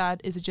stepdad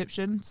is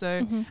Egyptian,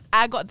 so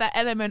I got that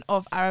element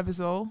of Arab as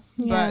well,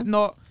 but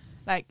not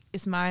like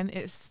it's mine,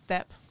 it's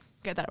step.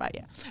 Get that right,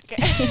 yeah. Okay.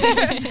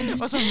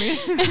 What's wrong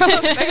with me?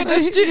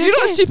 You're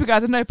not stupid,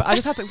 guys, I know, but I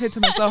just had to explain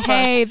to myself.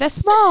 Hey, they're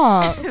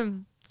smart.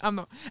 I'm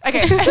not.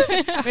 Okay.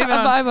 Moving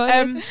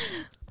on.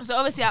 So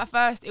obviously at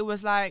first it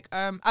was like,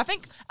 I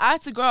think I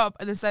had to grow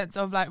up in the sense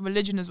of like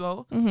religion as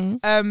well,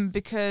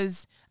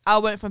 because I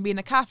went from being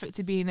a Catholic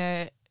to being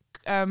a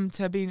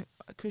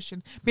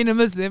Christian, being a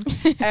Muslim,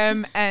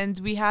 and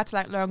we had to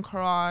like learn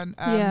Quran,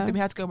 then we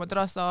had to go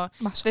madrasa.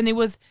 Then it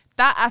was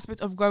that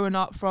aspect of growing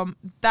up from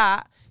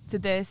that to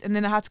this, and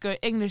then I had to go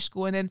to English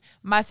school, and then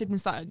my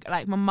siblings started,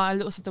 like my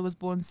little sister was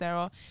born,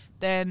 Sarah,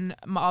 then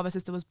my other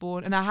sister was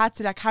born, and I had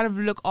to like kind of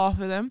look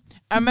after them.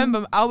 I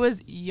remember I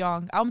was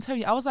young, I'm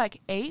telling you, I was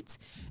like 8,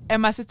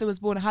 and my sister was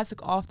born. I had to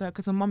look after her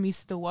because my mum used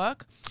to still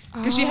work,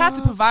 because she had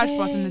to provide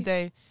for us in the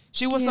day.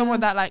 She was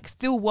someone that like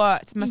still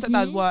worked. My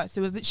stepdad worked,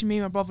 so it was literally me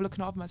and my brother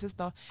looking after my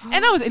sister.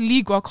 And that was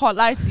illegal, I can't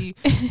lie to you.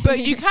 But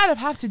you kind of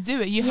have to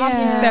do it. You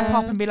have to step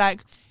up and be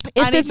like,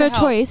 if there's no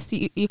choice,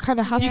 you kind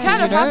of have to.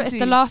 Have to. It's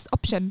the last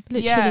option,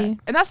 literally. Yeah.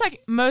 And that's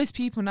like most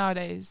people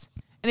nowadays.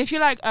 And if you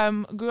like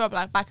grew up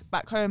like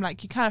back home,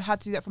 like you kind of had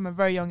to do that from a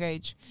very young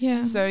age.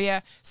 Yeah. So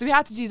so we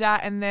had to do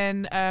that, and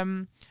then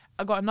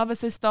I got another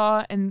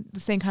sister, and the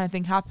same kind of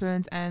thing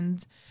happened,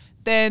 and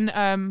then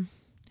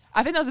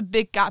I think there was a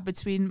big gap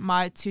between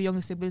my 2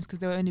 younger siblings because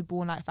they were only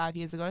born like 5 or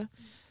 6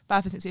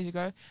 years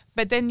ago.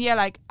 But then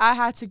like I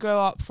had to grow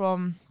up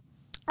from,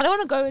 I don't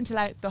want to go into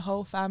like the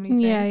whole family thing.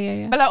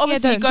 Yeah. But like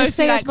obviously you go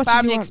through like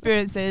family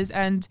experiences,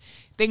 and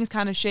things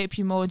kind of shape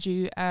you, mold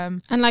you.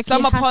 And like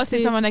some are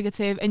positive, some are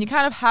negative, and you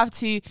kind of have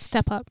to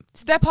step up.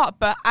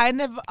 But I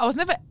was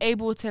never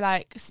able to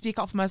like speak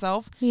up for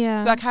myself. Yeah.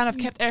 So I kind of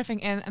kept everything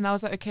in, and I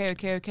was like,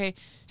 okay.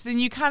 So then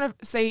you kind of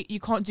say you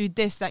can't do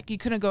this, like you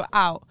couldn't go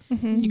out.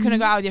 You couldn't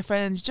go out with your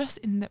friends just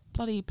in the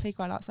bloody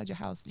playground outside your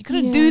house. You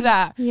couldn't do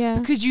that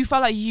because you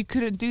felt like you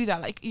couldn't do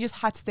that. Like you just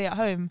had to stay at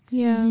home.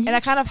 Yeah. And I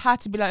kind of had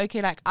to be like,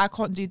 okay, like I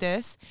can't do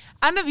this.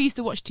 I never used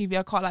to watch TV,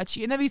 I can't lie to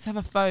you. I never used to have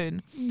a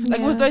phone.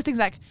 Like it was those things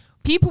like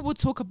people would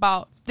talk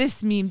about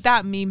this meme,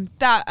 that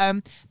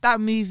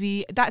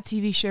movie, that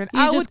TV show. And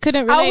I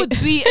couldn't relate. I would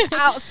be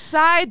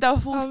outside the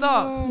full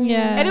stop.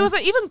 Yeah. And it was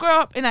like, even grow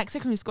up in like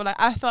secondary school, like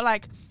I felt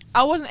like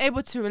I wasn't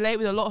able to relate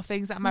with a lot of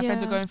things that my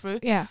friends were going through.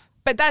 Yeah.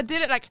 But that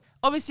didn't, like,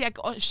 obviously I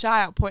got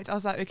shy at points. I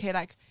was like, okay,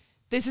 like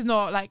this is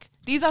not like,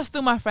 these are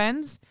still my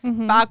friends,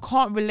 but I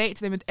can't relate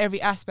to them with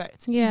every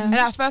aspect. Yeah. And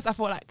at first I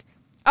thought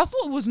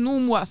it was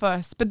normal at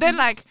first, but then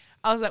like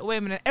I was like, wait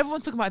a minute,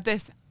 everyone's talking about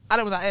this. I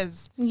don't know what that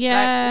is.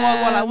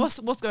 Yeah. Like,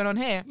 what's going on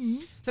here?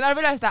 So then I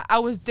realized that I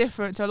was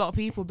different to a lot of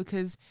people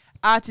because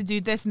I had to do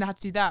this and I had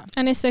to do that.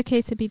 And it's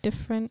okay to be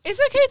different. It's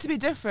okay to be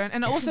different.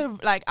 And also,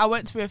 like, I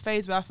went through a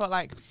phase where I felt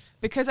like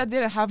because I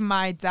didn't have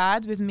my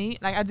dad with me,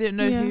 like I didn't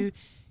know who.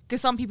 Because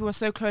some people were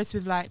so close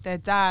with like their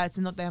dads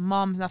and not their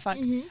moms, and I felt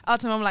like I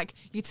told my mom like,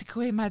 you took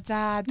away my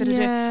dad, but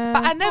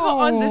I never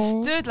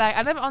understood like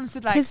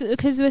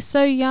because we're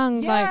so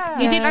young,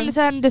 like you didn't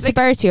understand the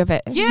severity of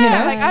it. Yeah, you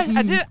know? Like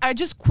I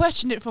just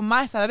questioned it from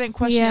my side. I didn't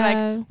question it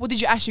like, what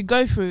did you actually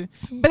go through?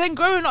 But then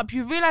growing up,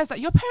 you realize that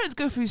your parents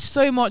go through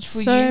so much for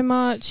you. So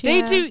much.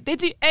 They do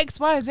X,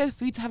 Y, and Z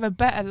for you to have a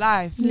better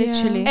life.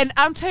 Literally. And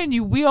I'm telling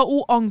you, we are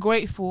all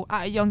ungrateful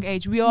at a young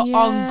age. We are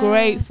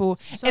ungrateful,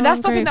 and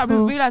that's something that we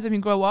realize when we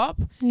grow up.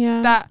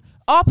 That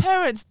our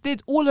parents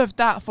did all of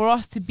that for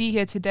us to be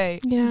here today.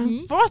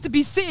 For us to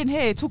be sitting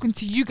here talking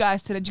to you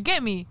guys today. Do you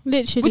get me?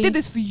 Literally. We did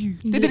this for you.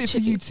 They did it for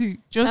you too.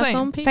 Do you know what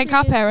I'm saying? Thank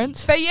our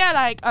parents. But yeah,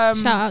 like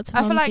shout out to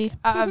I feel like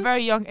at a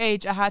very young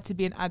age I had to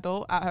be an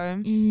adult at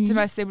home to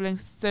my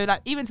siblings. So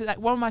like even to like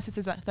one of my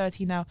sisters like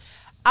 13 now.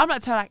 I'm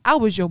not telling like I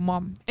was your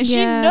mom, and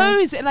she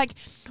knows it. Like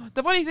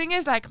the funny thing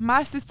is like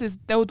my sisters,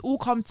 they would all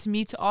come to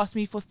me to ask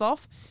me for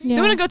stuff.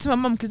 They wouldn't go to my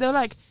mom because they were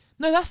like,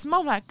 no, that's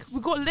mom. Like we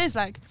got Liz.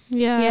 Like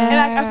and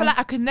like I feel like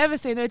I could never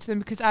say no to them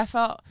because I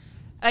felt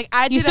like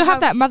I didn't. You still have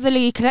that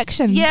motherly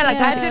connection. Yeah, like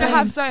I didn't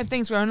have certain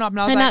things growing up, and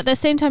I was like, at the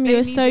same time you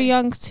were so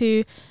young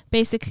to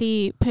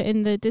basically put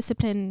in the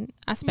discipline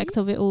aspect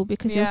of it all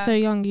because you're so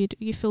young.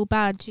 You feel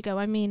bad. You go.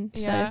 I mean,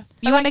 so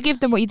you want to give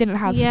them what you didn't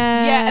have.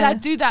 Yeah, and I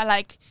do that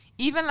like.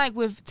 Even like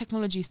with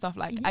technology stuff,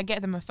 like I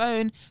get them a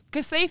phone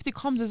because safety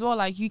comes as well.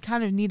 Like you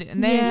kind of need it,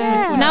 and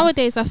then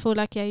nowadays I feel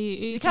like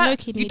you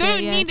don't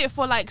need it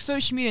for like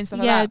social media and stuff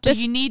like that. But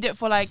you need it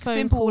for like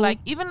simple, call. Like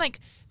even like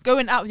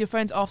going out with your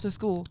friends after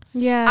school.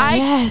 Yeah,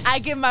 I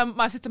give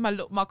my sister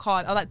my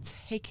card. I like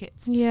take it.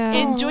 Yeah,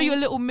 enjoy your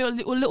little meal,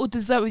 little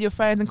dessert with your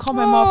friends, and come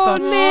home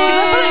after.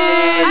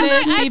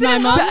 I my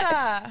mom.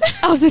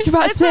 I was just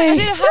about to say,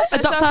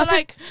 adopt. So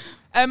like,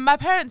 my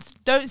parents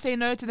don't say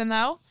no to them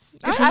now.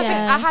 I think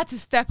I had to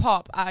step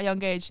up at a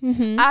young age.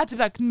 I had to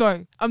be like,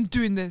 no, I'm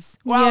doing this,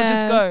 or I'll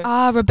just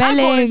go.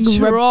 Rebelling.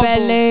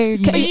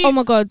 Oh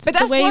my god, but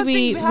the way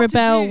we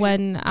rebel do.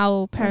 when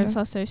our parents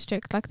are so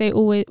strict, like we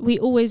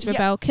always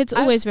rebel. Kids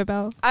always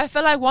rebel. I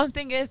feel like one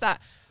thing is that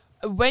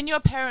when your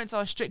parents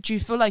are strict, you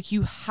feel like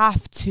you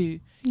have to.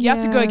 You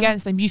have to go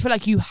against them. You feel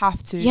like you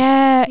have to.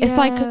 Yeah, it's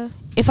like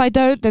if I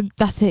don't, then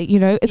that's it. You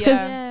know, it's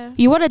because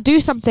you want to do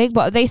something,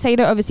 but they say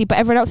no, obviously, but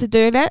everyone else is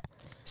doing it.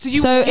 So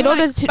in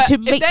order to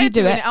make you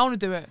do it, I want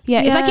to do it.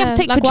 Yeah, it's like you have to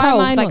take control,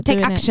 like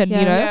take action. You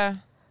know. Yeah.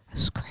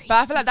 That's crazy. But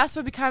I feel like that's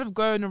where we kind of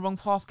go in the wrong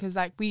path, because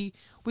like we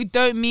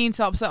don't mean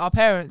to upset our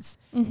parents,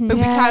 but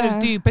we kind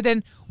of do. But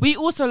then we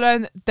also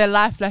learn the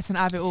life lesson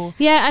out of it all.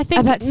 Yeah, I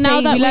think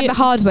now that we learn the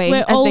hard way,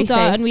 we're older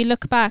and we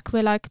look back,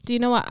 we're like, do you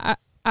know what?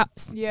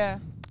 Yeah.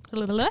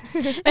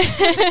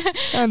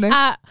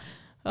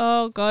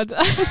 Oh god.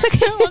 1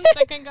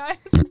 second, guys.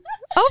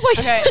 Oh my.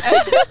 Okay,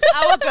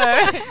 I will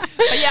go.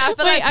 But yeah, I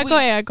feel like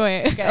I got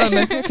it. Okay. Oh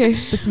no. Okay.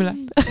 Bismillah.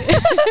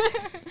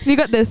 You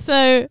got this.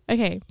 So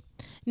okay.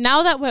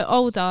 Now that we're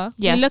older,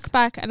 we look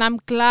back, and I'm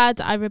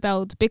glad I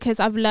rebelled, because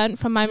I've learned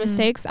from my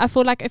mistakes. I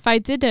feel like if I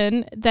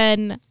didn't,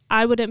 then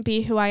I wouldn't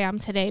be who I am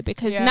today,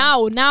 because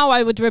now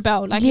I would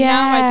rebel. Like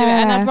now I do it,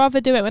 and I'd rather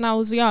do it when I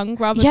was young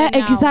rather than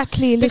now.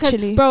 Exactly,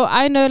 literally. Because, bro,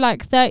 I know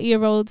like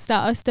 30-year-olds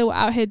that are still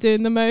out here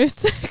doing the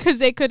most because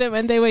they couldn't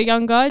when they were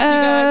younger. Do you know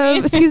what I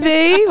mean? Excuse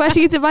me, why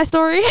should you tell my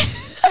story?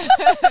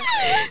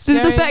 This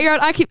is the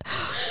 30-year-old I keep.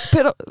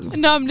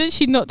 No, I'm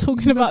literally not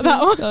talking about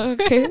that one.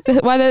 Okay,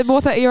 why there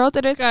more 30-year-olds?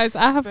 Guys,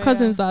 I have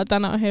cousins that are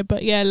done out here,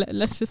 but yeah,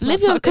 let's just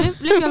live your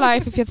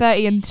life if you're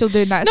 30 and still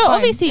doing that. No,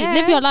 obviously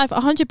live your life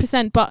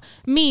 100%. But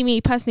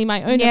me personally,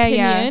 my own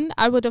opinion,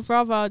 I would have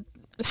rather,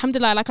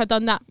 alhamdulillah, like I've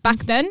done that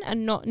back then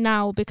and not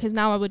now, because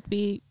now I would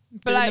be.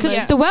 But like,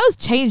 the world's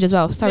changed as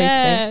well. Sorry,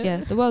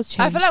 the world's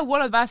changed. I feel like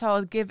one advice I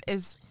would give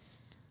is,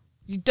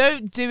 you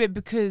don't do it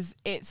because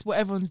it's what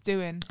everyone's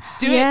doing.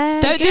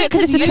 Don't do it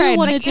because it's a trend.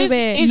 Want to do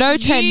it. If no you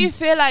trends.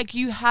 Feel like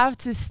you have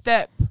to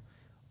step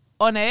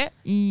on it,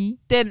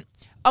 then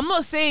I'm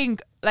not saying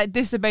like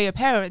disobey your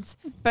parents,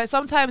 but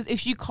sometimes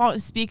if you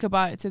can't speak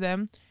about it to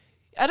them,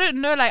 I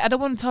don't know, like I don't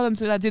want to tell them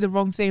to like do the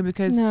wrong thing,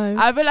 because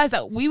I realized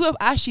that we were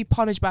actually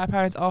punished by our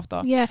parents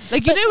after. Yeah,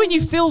 like you know when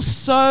you feel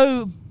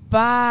so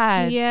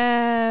bad.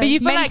 Yeah. But you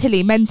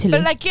feel mentally.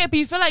 But like but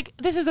you feel like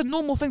this is a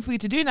normal thing for you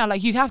to do now.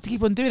 Like you have to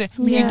keep on doing it.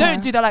 When you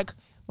don't do that, like,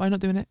 why not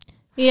doing it?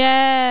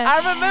 Yeah.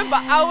 I remember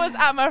I was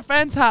at my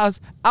friend's house.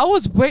 I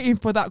was waiting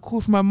for that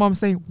call from my mom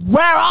saying,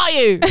 "Where are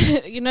you?"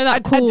 You know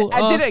that call.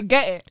 I didn't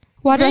get it.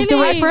 Why do I still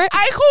wait for it?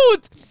 I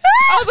called.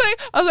 I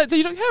was like, do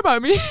you don't care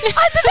about me? I did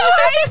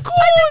that.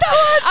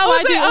 I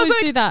always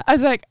do that. I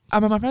was like,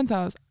 I'm at my friend's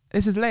house.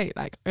 This is late.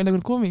 Like, are they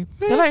gonna call me?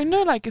 They're like,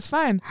 no, like it's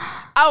fine.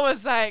 I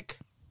was like,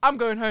 I'm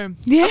going home.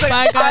 Yeah, like,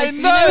 bye guys. I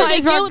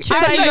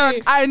know.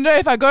 I know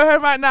if I go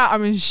home right now,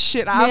 I'm in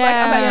shit. I was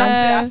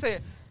like, that's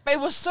it. But it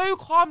was so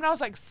calm, and I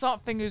was like,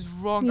 something is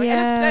wrong. Like, I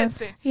just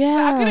sensed it. Yeah,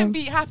 like, I couldn't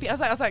be happy. I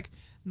was like,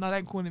 no,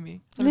 don't calling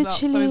me.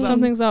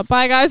 Something's up.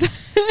 Bye guys.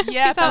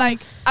 Yeah, but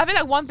like, I feel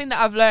like one thing that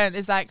I've learned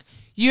is like,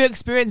 you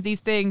experience these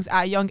things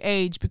at a young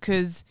age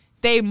because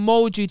they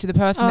mold you to the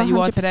person that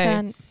you are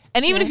today.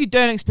 And even if you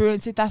don't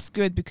experience it, that's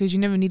good, because you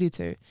never needed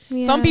to.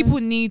 Yeah. Some people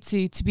need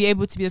to be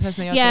able to be the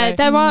person they are today. Yeah,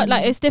 there are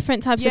like, it's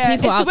different types of people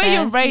out there. It's the way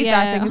you're raised,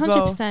 I think, as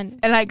 100%. well.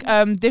 And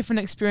like different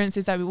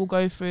experiences that we all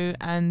go through.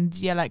 And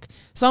yeah, like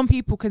some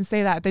people can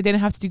say that they didn't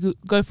have to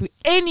go through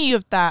any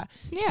of that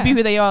to be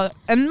who they are.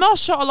 And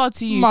mashallah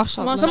to you.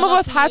 Mashallah. Some of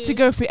us had to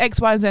go through X,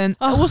 Y, Z. And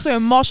also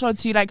mashallah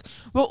to you. Like,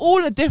 we're all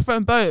in a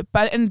different boat,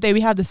 but at the end of the day, we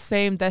have the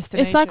same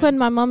destination. It's like when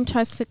my mum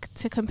tries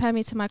to compare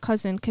me to my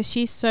cousin, because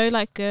she's so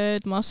like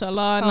good,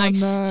 mashallah,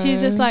 and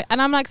she's just like,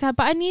 and I'm like, but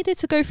I needed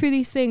to go through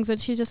these things,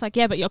 and she's just like,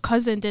 yeah, but your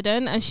cousin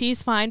didn't, and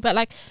she's fine. But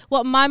like,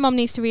 what my mum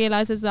needs to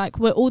realize is like,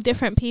 we're all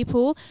different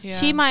people.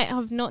 She might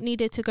have not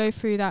needed to go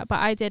through that, but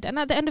I did. And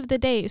at the end of the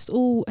day, it's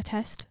all a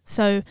test.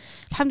 So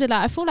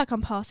alhamdulillah, I feel like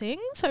I'm passing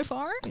so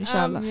far,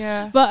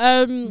 inshallah.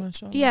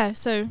 But yeah,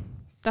 so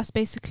that's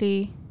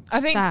basically,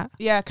 I think that.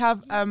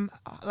 Cav,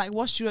 like,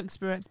 what's your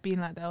experience being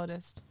like the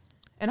eldest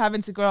and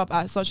having to grow up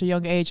at such a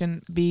young age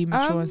and be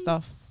mature and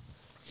stuff?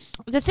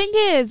 The thing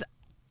is,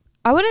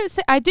 I wouldn't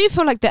say I do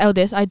feel like the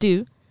eldest, I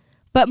do,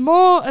 but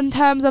more in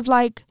terms of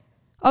like,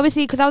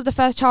 obviously because I was the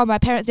first child, my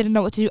parents didn't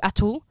know what to do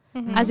at all,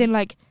 as in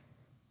like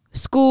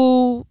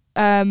school,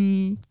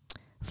 forms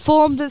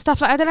and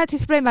stuff. Like, I don't know how to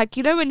explain, like,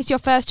 you know when it's your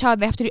first child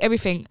they have to do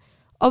everything.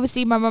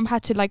 Obviously my mum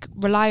had to like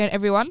rely on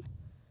everyone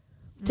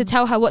to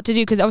tell her what to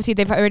do, because obviously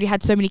they've already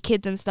had so many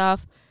kids and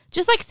stuff.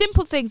 Just like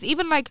simple things,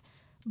 even like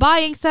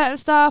buying certain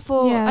stuff,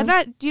 or I don't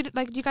know, do you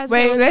guys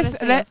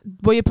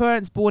were your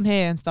parents born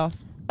here and stuff?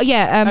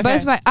 Yeah,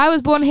 both I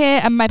was born here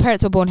and my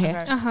parents were born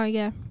here.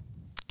 Yeah.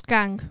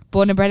 Gang.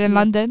 Born and bred in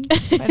London.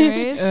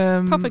 Anyways.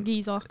 Proper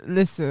geezer.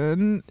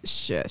 Listen,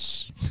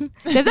 shush.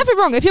 There's nothing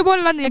wrong. If you're born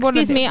in London, you're born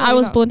in Excuse London. me, I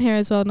was born here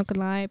as well, not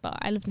gonna lie, but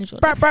I live in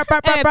Jordan.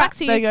 Back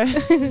to There you.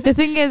 you go. The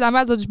thing is, I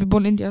might as well just be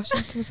born in India.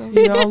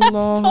 Ya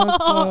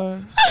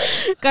Allah.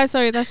 Guys,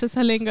 sorry, that's just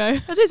her lingo.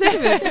 I didn't say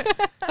anything.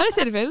 I didn't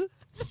say anything.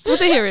 What are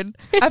they hearing?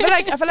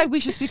 I feel like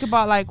we should speak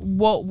about like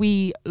what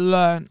we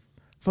learn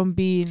from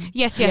being.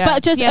 Yes. Yeah.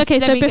 But just Yes, okay,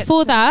 let so me get-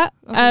 before that,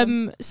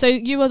 Okay. so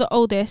you were the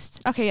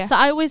oldest. Okay, yeah. So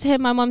I always hear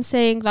my mum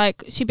saying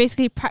like she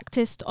basically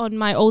practiced on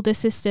my older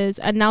sisters,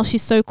 and now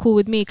she's so cool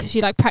with me because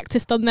she like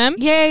practiced on them.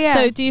 Yeah.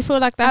 So do you feel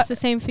like that's the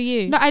same for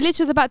you? No, I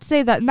literally was about to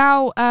say that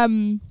now.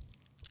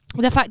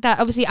 The fact that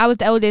obviously I was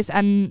the eldest,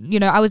 and you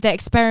know I was their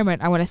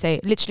experiment. I want to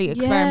say literally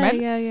experiment.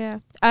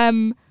 Yeah.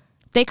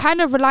 They kind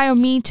of rely on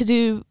me to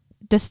do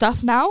the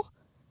stuff now.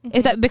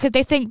 Is that because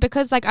they think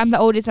because like I'm the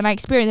oldest and I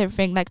experience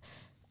everything, like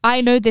I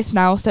know this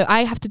now, so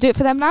I have to do it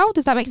for them now.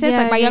 Does that make sense?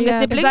 Yeah, Like my younger yeah.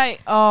 sibling.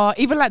 It's like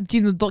even like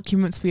doing the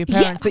documents for your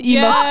parents, the emails.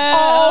 Yeah.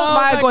 Oh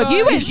my god,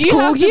 You went to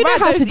school. You know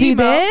how to do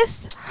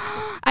this.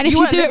 And if You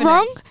you weren't do it living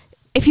wrong,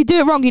 if you do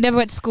it wrong, you never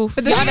went to school.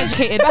 You're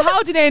uneducated. But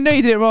how do they know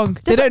you did it wrong?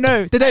 They don't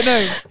know. They don't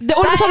know.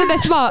 All of a sudden they're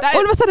smart. that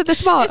All of a sudden they're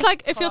smart. It's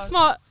like if you're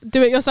smart,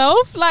 do it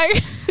yourself.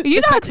 Like You know,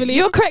 respectfully.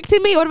 you're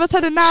correcting me. All of a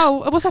sudden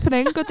now, what's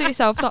happening? Go do it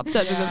yourself. Stop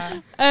upset with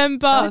them. That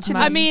But was I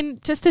mad. mean,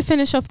 just to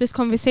finish off this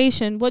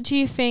conversation, what do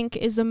you think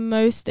is the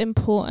most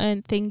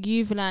important thing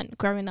you've learnt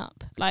growing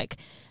up? Like,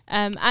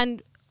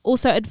 and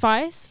also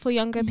advice for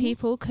younger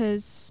people,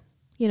 because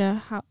you know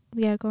how.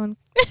 Yeah, go on.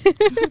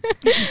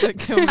 Don't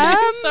kill me.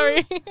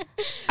 Sorry.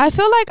 I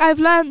feel like I've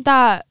learned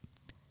that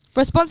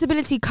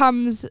responsibility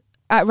comes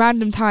at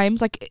random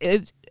times. Like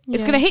it's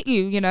gonna hit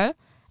you, you know,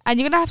 and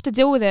you're gonna have to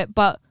deal with it.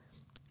 But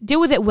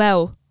deal with it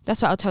well.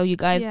 That's what I'll tell you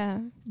guys. Yeah.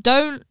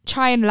 Don't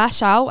try and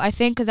lash out. I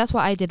think because that's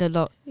what I did a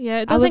lot.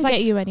 Yeah, it I was doesn't like,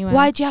 get you anywhere.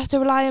 Why do you have to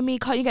rely on me?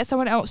 Can't you get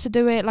someone else to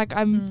do it? Like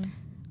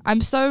I'm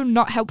so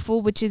not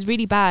helpful, which is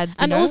really bad. You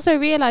And know? also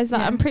realize that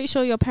Yeah. I'm pretty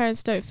sure your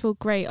parents don't feel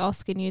great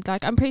asking you.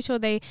 Like I'm pretty sure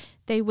they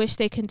wish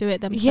they can do it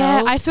themselves.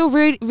 yeah, I feel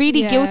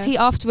really Yeah. guilty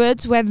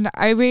afterwards when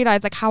I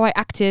realize like how I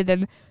acted,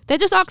 and they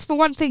just asked for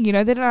one thing, you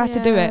know, they don't know how to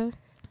do it.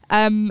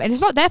 And it's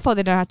not their fault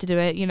they don't know how to do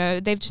it, you know,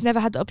 they've just never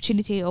had the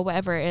opportunity or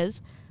whatever it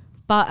is.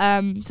 But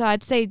so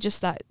I'd say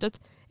just that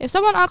if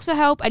someone asks for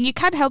help and you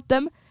can help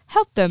them. It's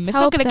Help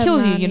not going to them, kill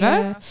man, you, you know.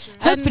 yeah.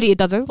 Hopefully it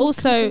doesn't.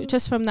 Also,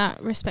 just from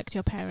that, respect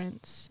your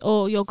parents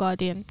or your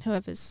guardian,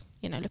 whoever's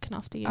looking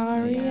after you.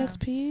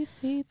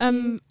 RESPC.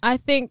 I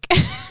think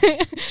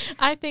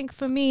I think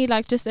for me,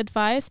 like, just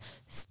advice,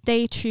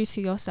 stay true to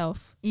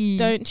yourself.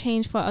 Don't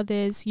change for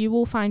others. You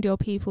will find your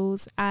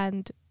peoples,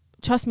 and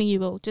trust me, you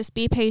will. Just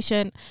be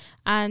patient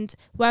and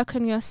work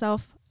on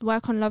yourself,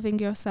 work on loving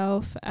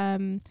yourself,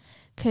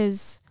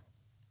 because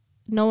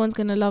no one's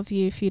going to love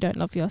you if you don't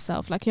love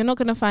yourself. Like, you're not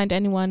going to find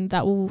anyone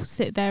that will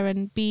sit there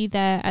and be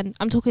there, and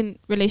I'm talking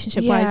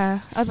relationship wise.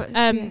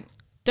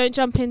 Don't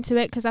jump into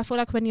it, because I feel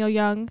like when you're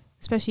young,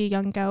 especially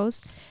young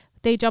girls,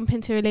 they jump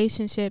into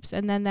relationships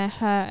and then they're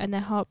hurt and they're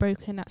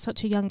heartbroken at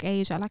such a young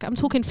age. Like, I'm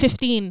talking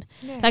 15.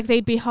 Like,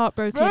 they'd be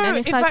heartbroken. Bro, And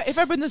it's if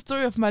I bring the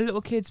story of my little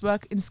kids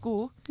work in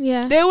school,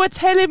 yeah. they were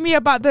telling me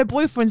about their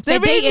boyfriends. They're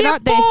dating, in year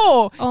aren't they?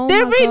 4. Oh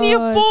They're my in year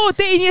God. 4,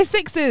 they're in year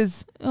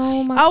 6s.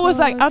 Oh my I was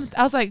like, God.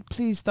 I was like,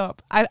 please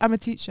stop. I'm a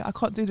teacher. I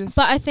can't do this.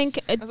 But I think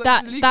was like,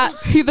 that this is legal.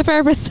 that's the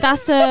therapist.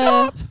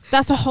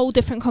 that's a whole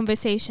different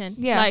conversation.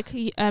 Yeah. Like,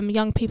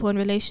 young people in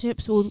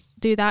relationships will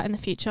do that in the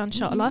future,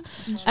 inshallah.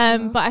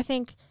 Mm-hmm. But I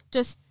think,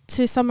 just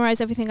to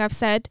summarize everything I've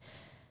said,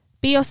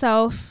 be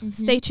yourself,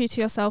 stay true to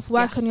yourself,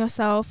 work on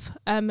yourself,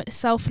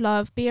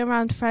 self-love, be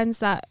around friends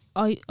that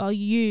are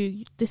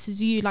you, this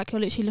is you, like you're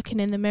literally looking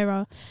in the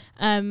mirror,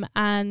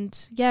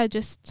 and yeah,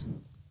 just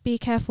be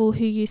careful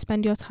who you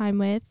spend your time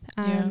with,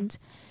 and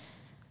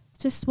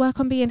just work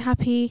on being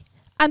happy.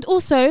 And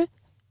also,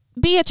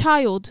 be a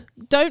child.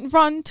 Don't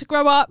run to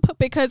grow up,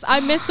 because I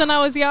miss when I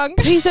was young.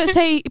 Please don't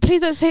say,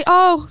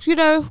 oh,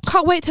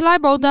 can't wait till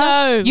I'm older.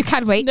 No. You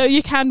can wait. No,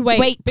 you can wait.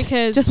 Wait.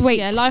 Because Just wait.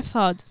 Yeah, life's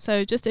hard.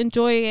 So just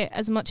enjoy it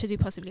as much as you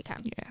possibly can.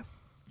 Yeah.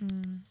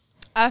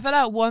 I feel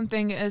like one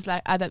thing is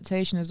like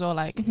adaptation as well.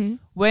 Like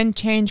when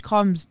change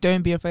comes,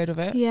 don't be afraid of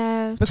it.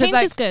 Yeah. Because, Change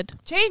like, is good.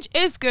 Change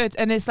is good,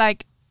 and it's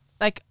like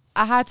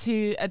I had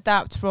to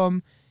adapt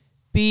from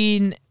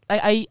being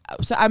like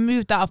I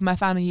moved out of my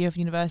final year of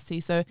university,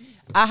 so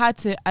I had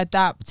to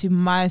adapt to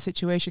my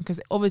situation, because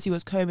obviously it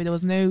was COVID. There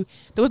was no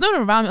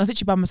one around me. I was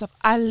literally by myself.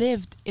 I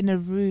lived in a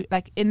room,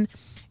 like in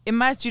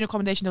my student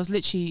accommodation. There was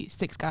literally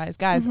 6 guys.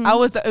 I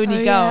was the only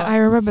girl. Yeah, I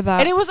remember that.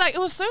 And it was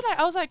so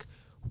I was like,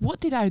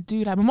 what did I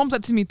do? Like, my mom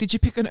said to me, did you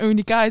pick an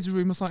only guys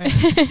room or something?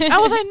 I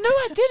was like, no,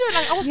 I didn't.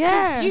 Like, I was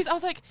confused. I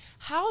was like,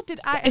 how did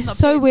I end It's up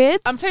so here?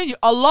 weird. I'm telling you,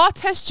 Allah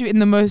tests you in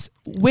the most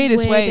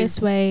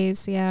weirdest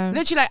ways. Yeah.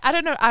 Literally, like, I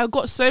don't know, I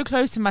got so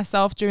close to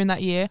myself during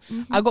that year.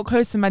 I got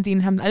close to my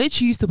deen. I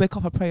literally used to wake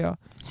up for prayer.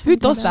 Who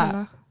does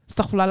that?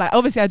 Stuff like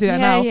obviously I do that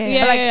now.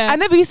 Yeah. But like, I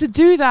never used to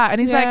do that. And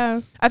it's Yeah.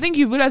 like, I think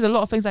you realize a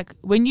lot of things, like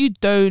when you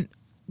don't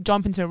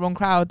jump into the wrong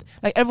crowd.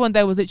 Like everyone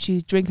there was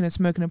literally drinking and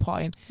smoking and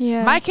partying.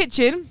 Yeah. My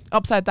kitchen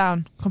upside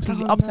down,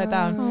 completely upside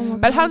down. Oh my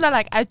But God. alhamdulillah,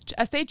 like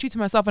I stayed true to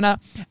myself, and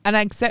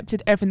I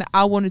accepted everything that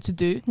I wanted to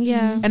do,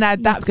 Yeah. and I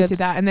adapted good. to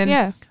that. And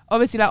then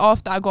obviously, like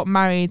after I got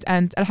married,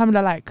 and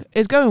alhamdulillah, like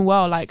it's going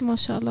well. Like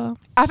Mashallah.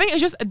 I think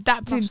it's just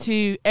adapting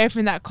to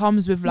everything that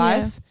comes with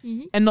life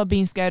and not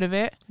being scared of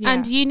it.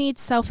 And you need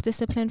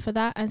self-discipline for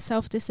that, and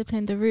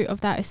self-discipline, the root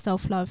of that is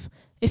self-love.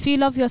 If you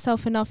love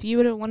yourself enough, you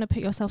wouldn't want to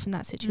put yourself in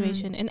that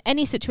situation, in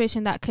any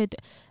situation that could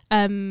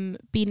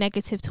be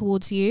negative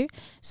towards you.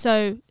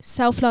 So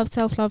self-love,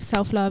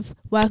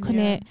 work on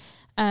it.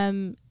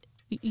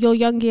 Your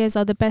young years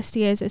are the best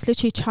years. It's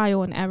literally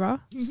trial and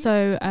error.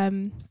 So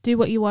do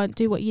what you want,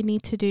 do what you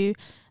need to do.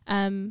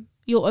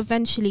 You'll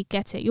eventually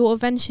get it. You'll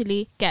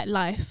eventually get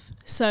life.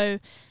 So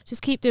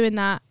just keep doing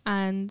that,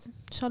 and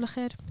inshallah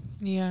khair.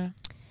 Yeah.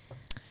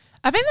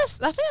 I think that's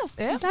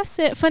it. That's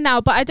it for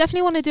now. But I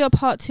definitely want to do a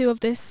part 2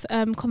 of this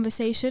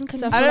conversation,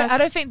 because I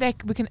don't think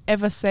that we can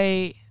ever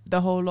say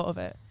the whole lot of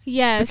it.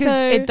 Yeah, because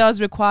so it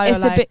does require.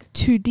 It's a bit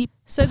too deep.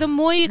 So the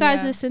more you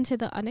guys listen to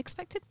the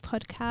Unexpected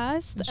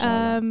podcast,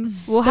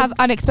 we'll have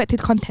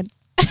unexpected content.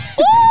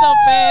 Stop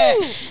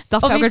it.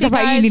 Stuff I'm Obviously, going to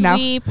about uni guys, now.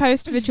 we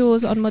post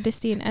visuals on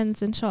Modesty and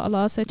Ends,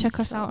 inshallah. So check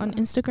us out on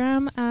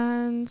Instagram,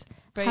 and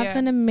have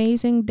an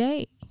amazing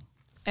day.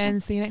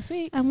 And see you next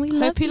week. And we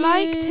Hope you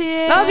liked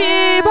it. Love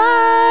you.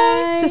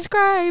 Bye.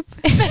 Subscribe.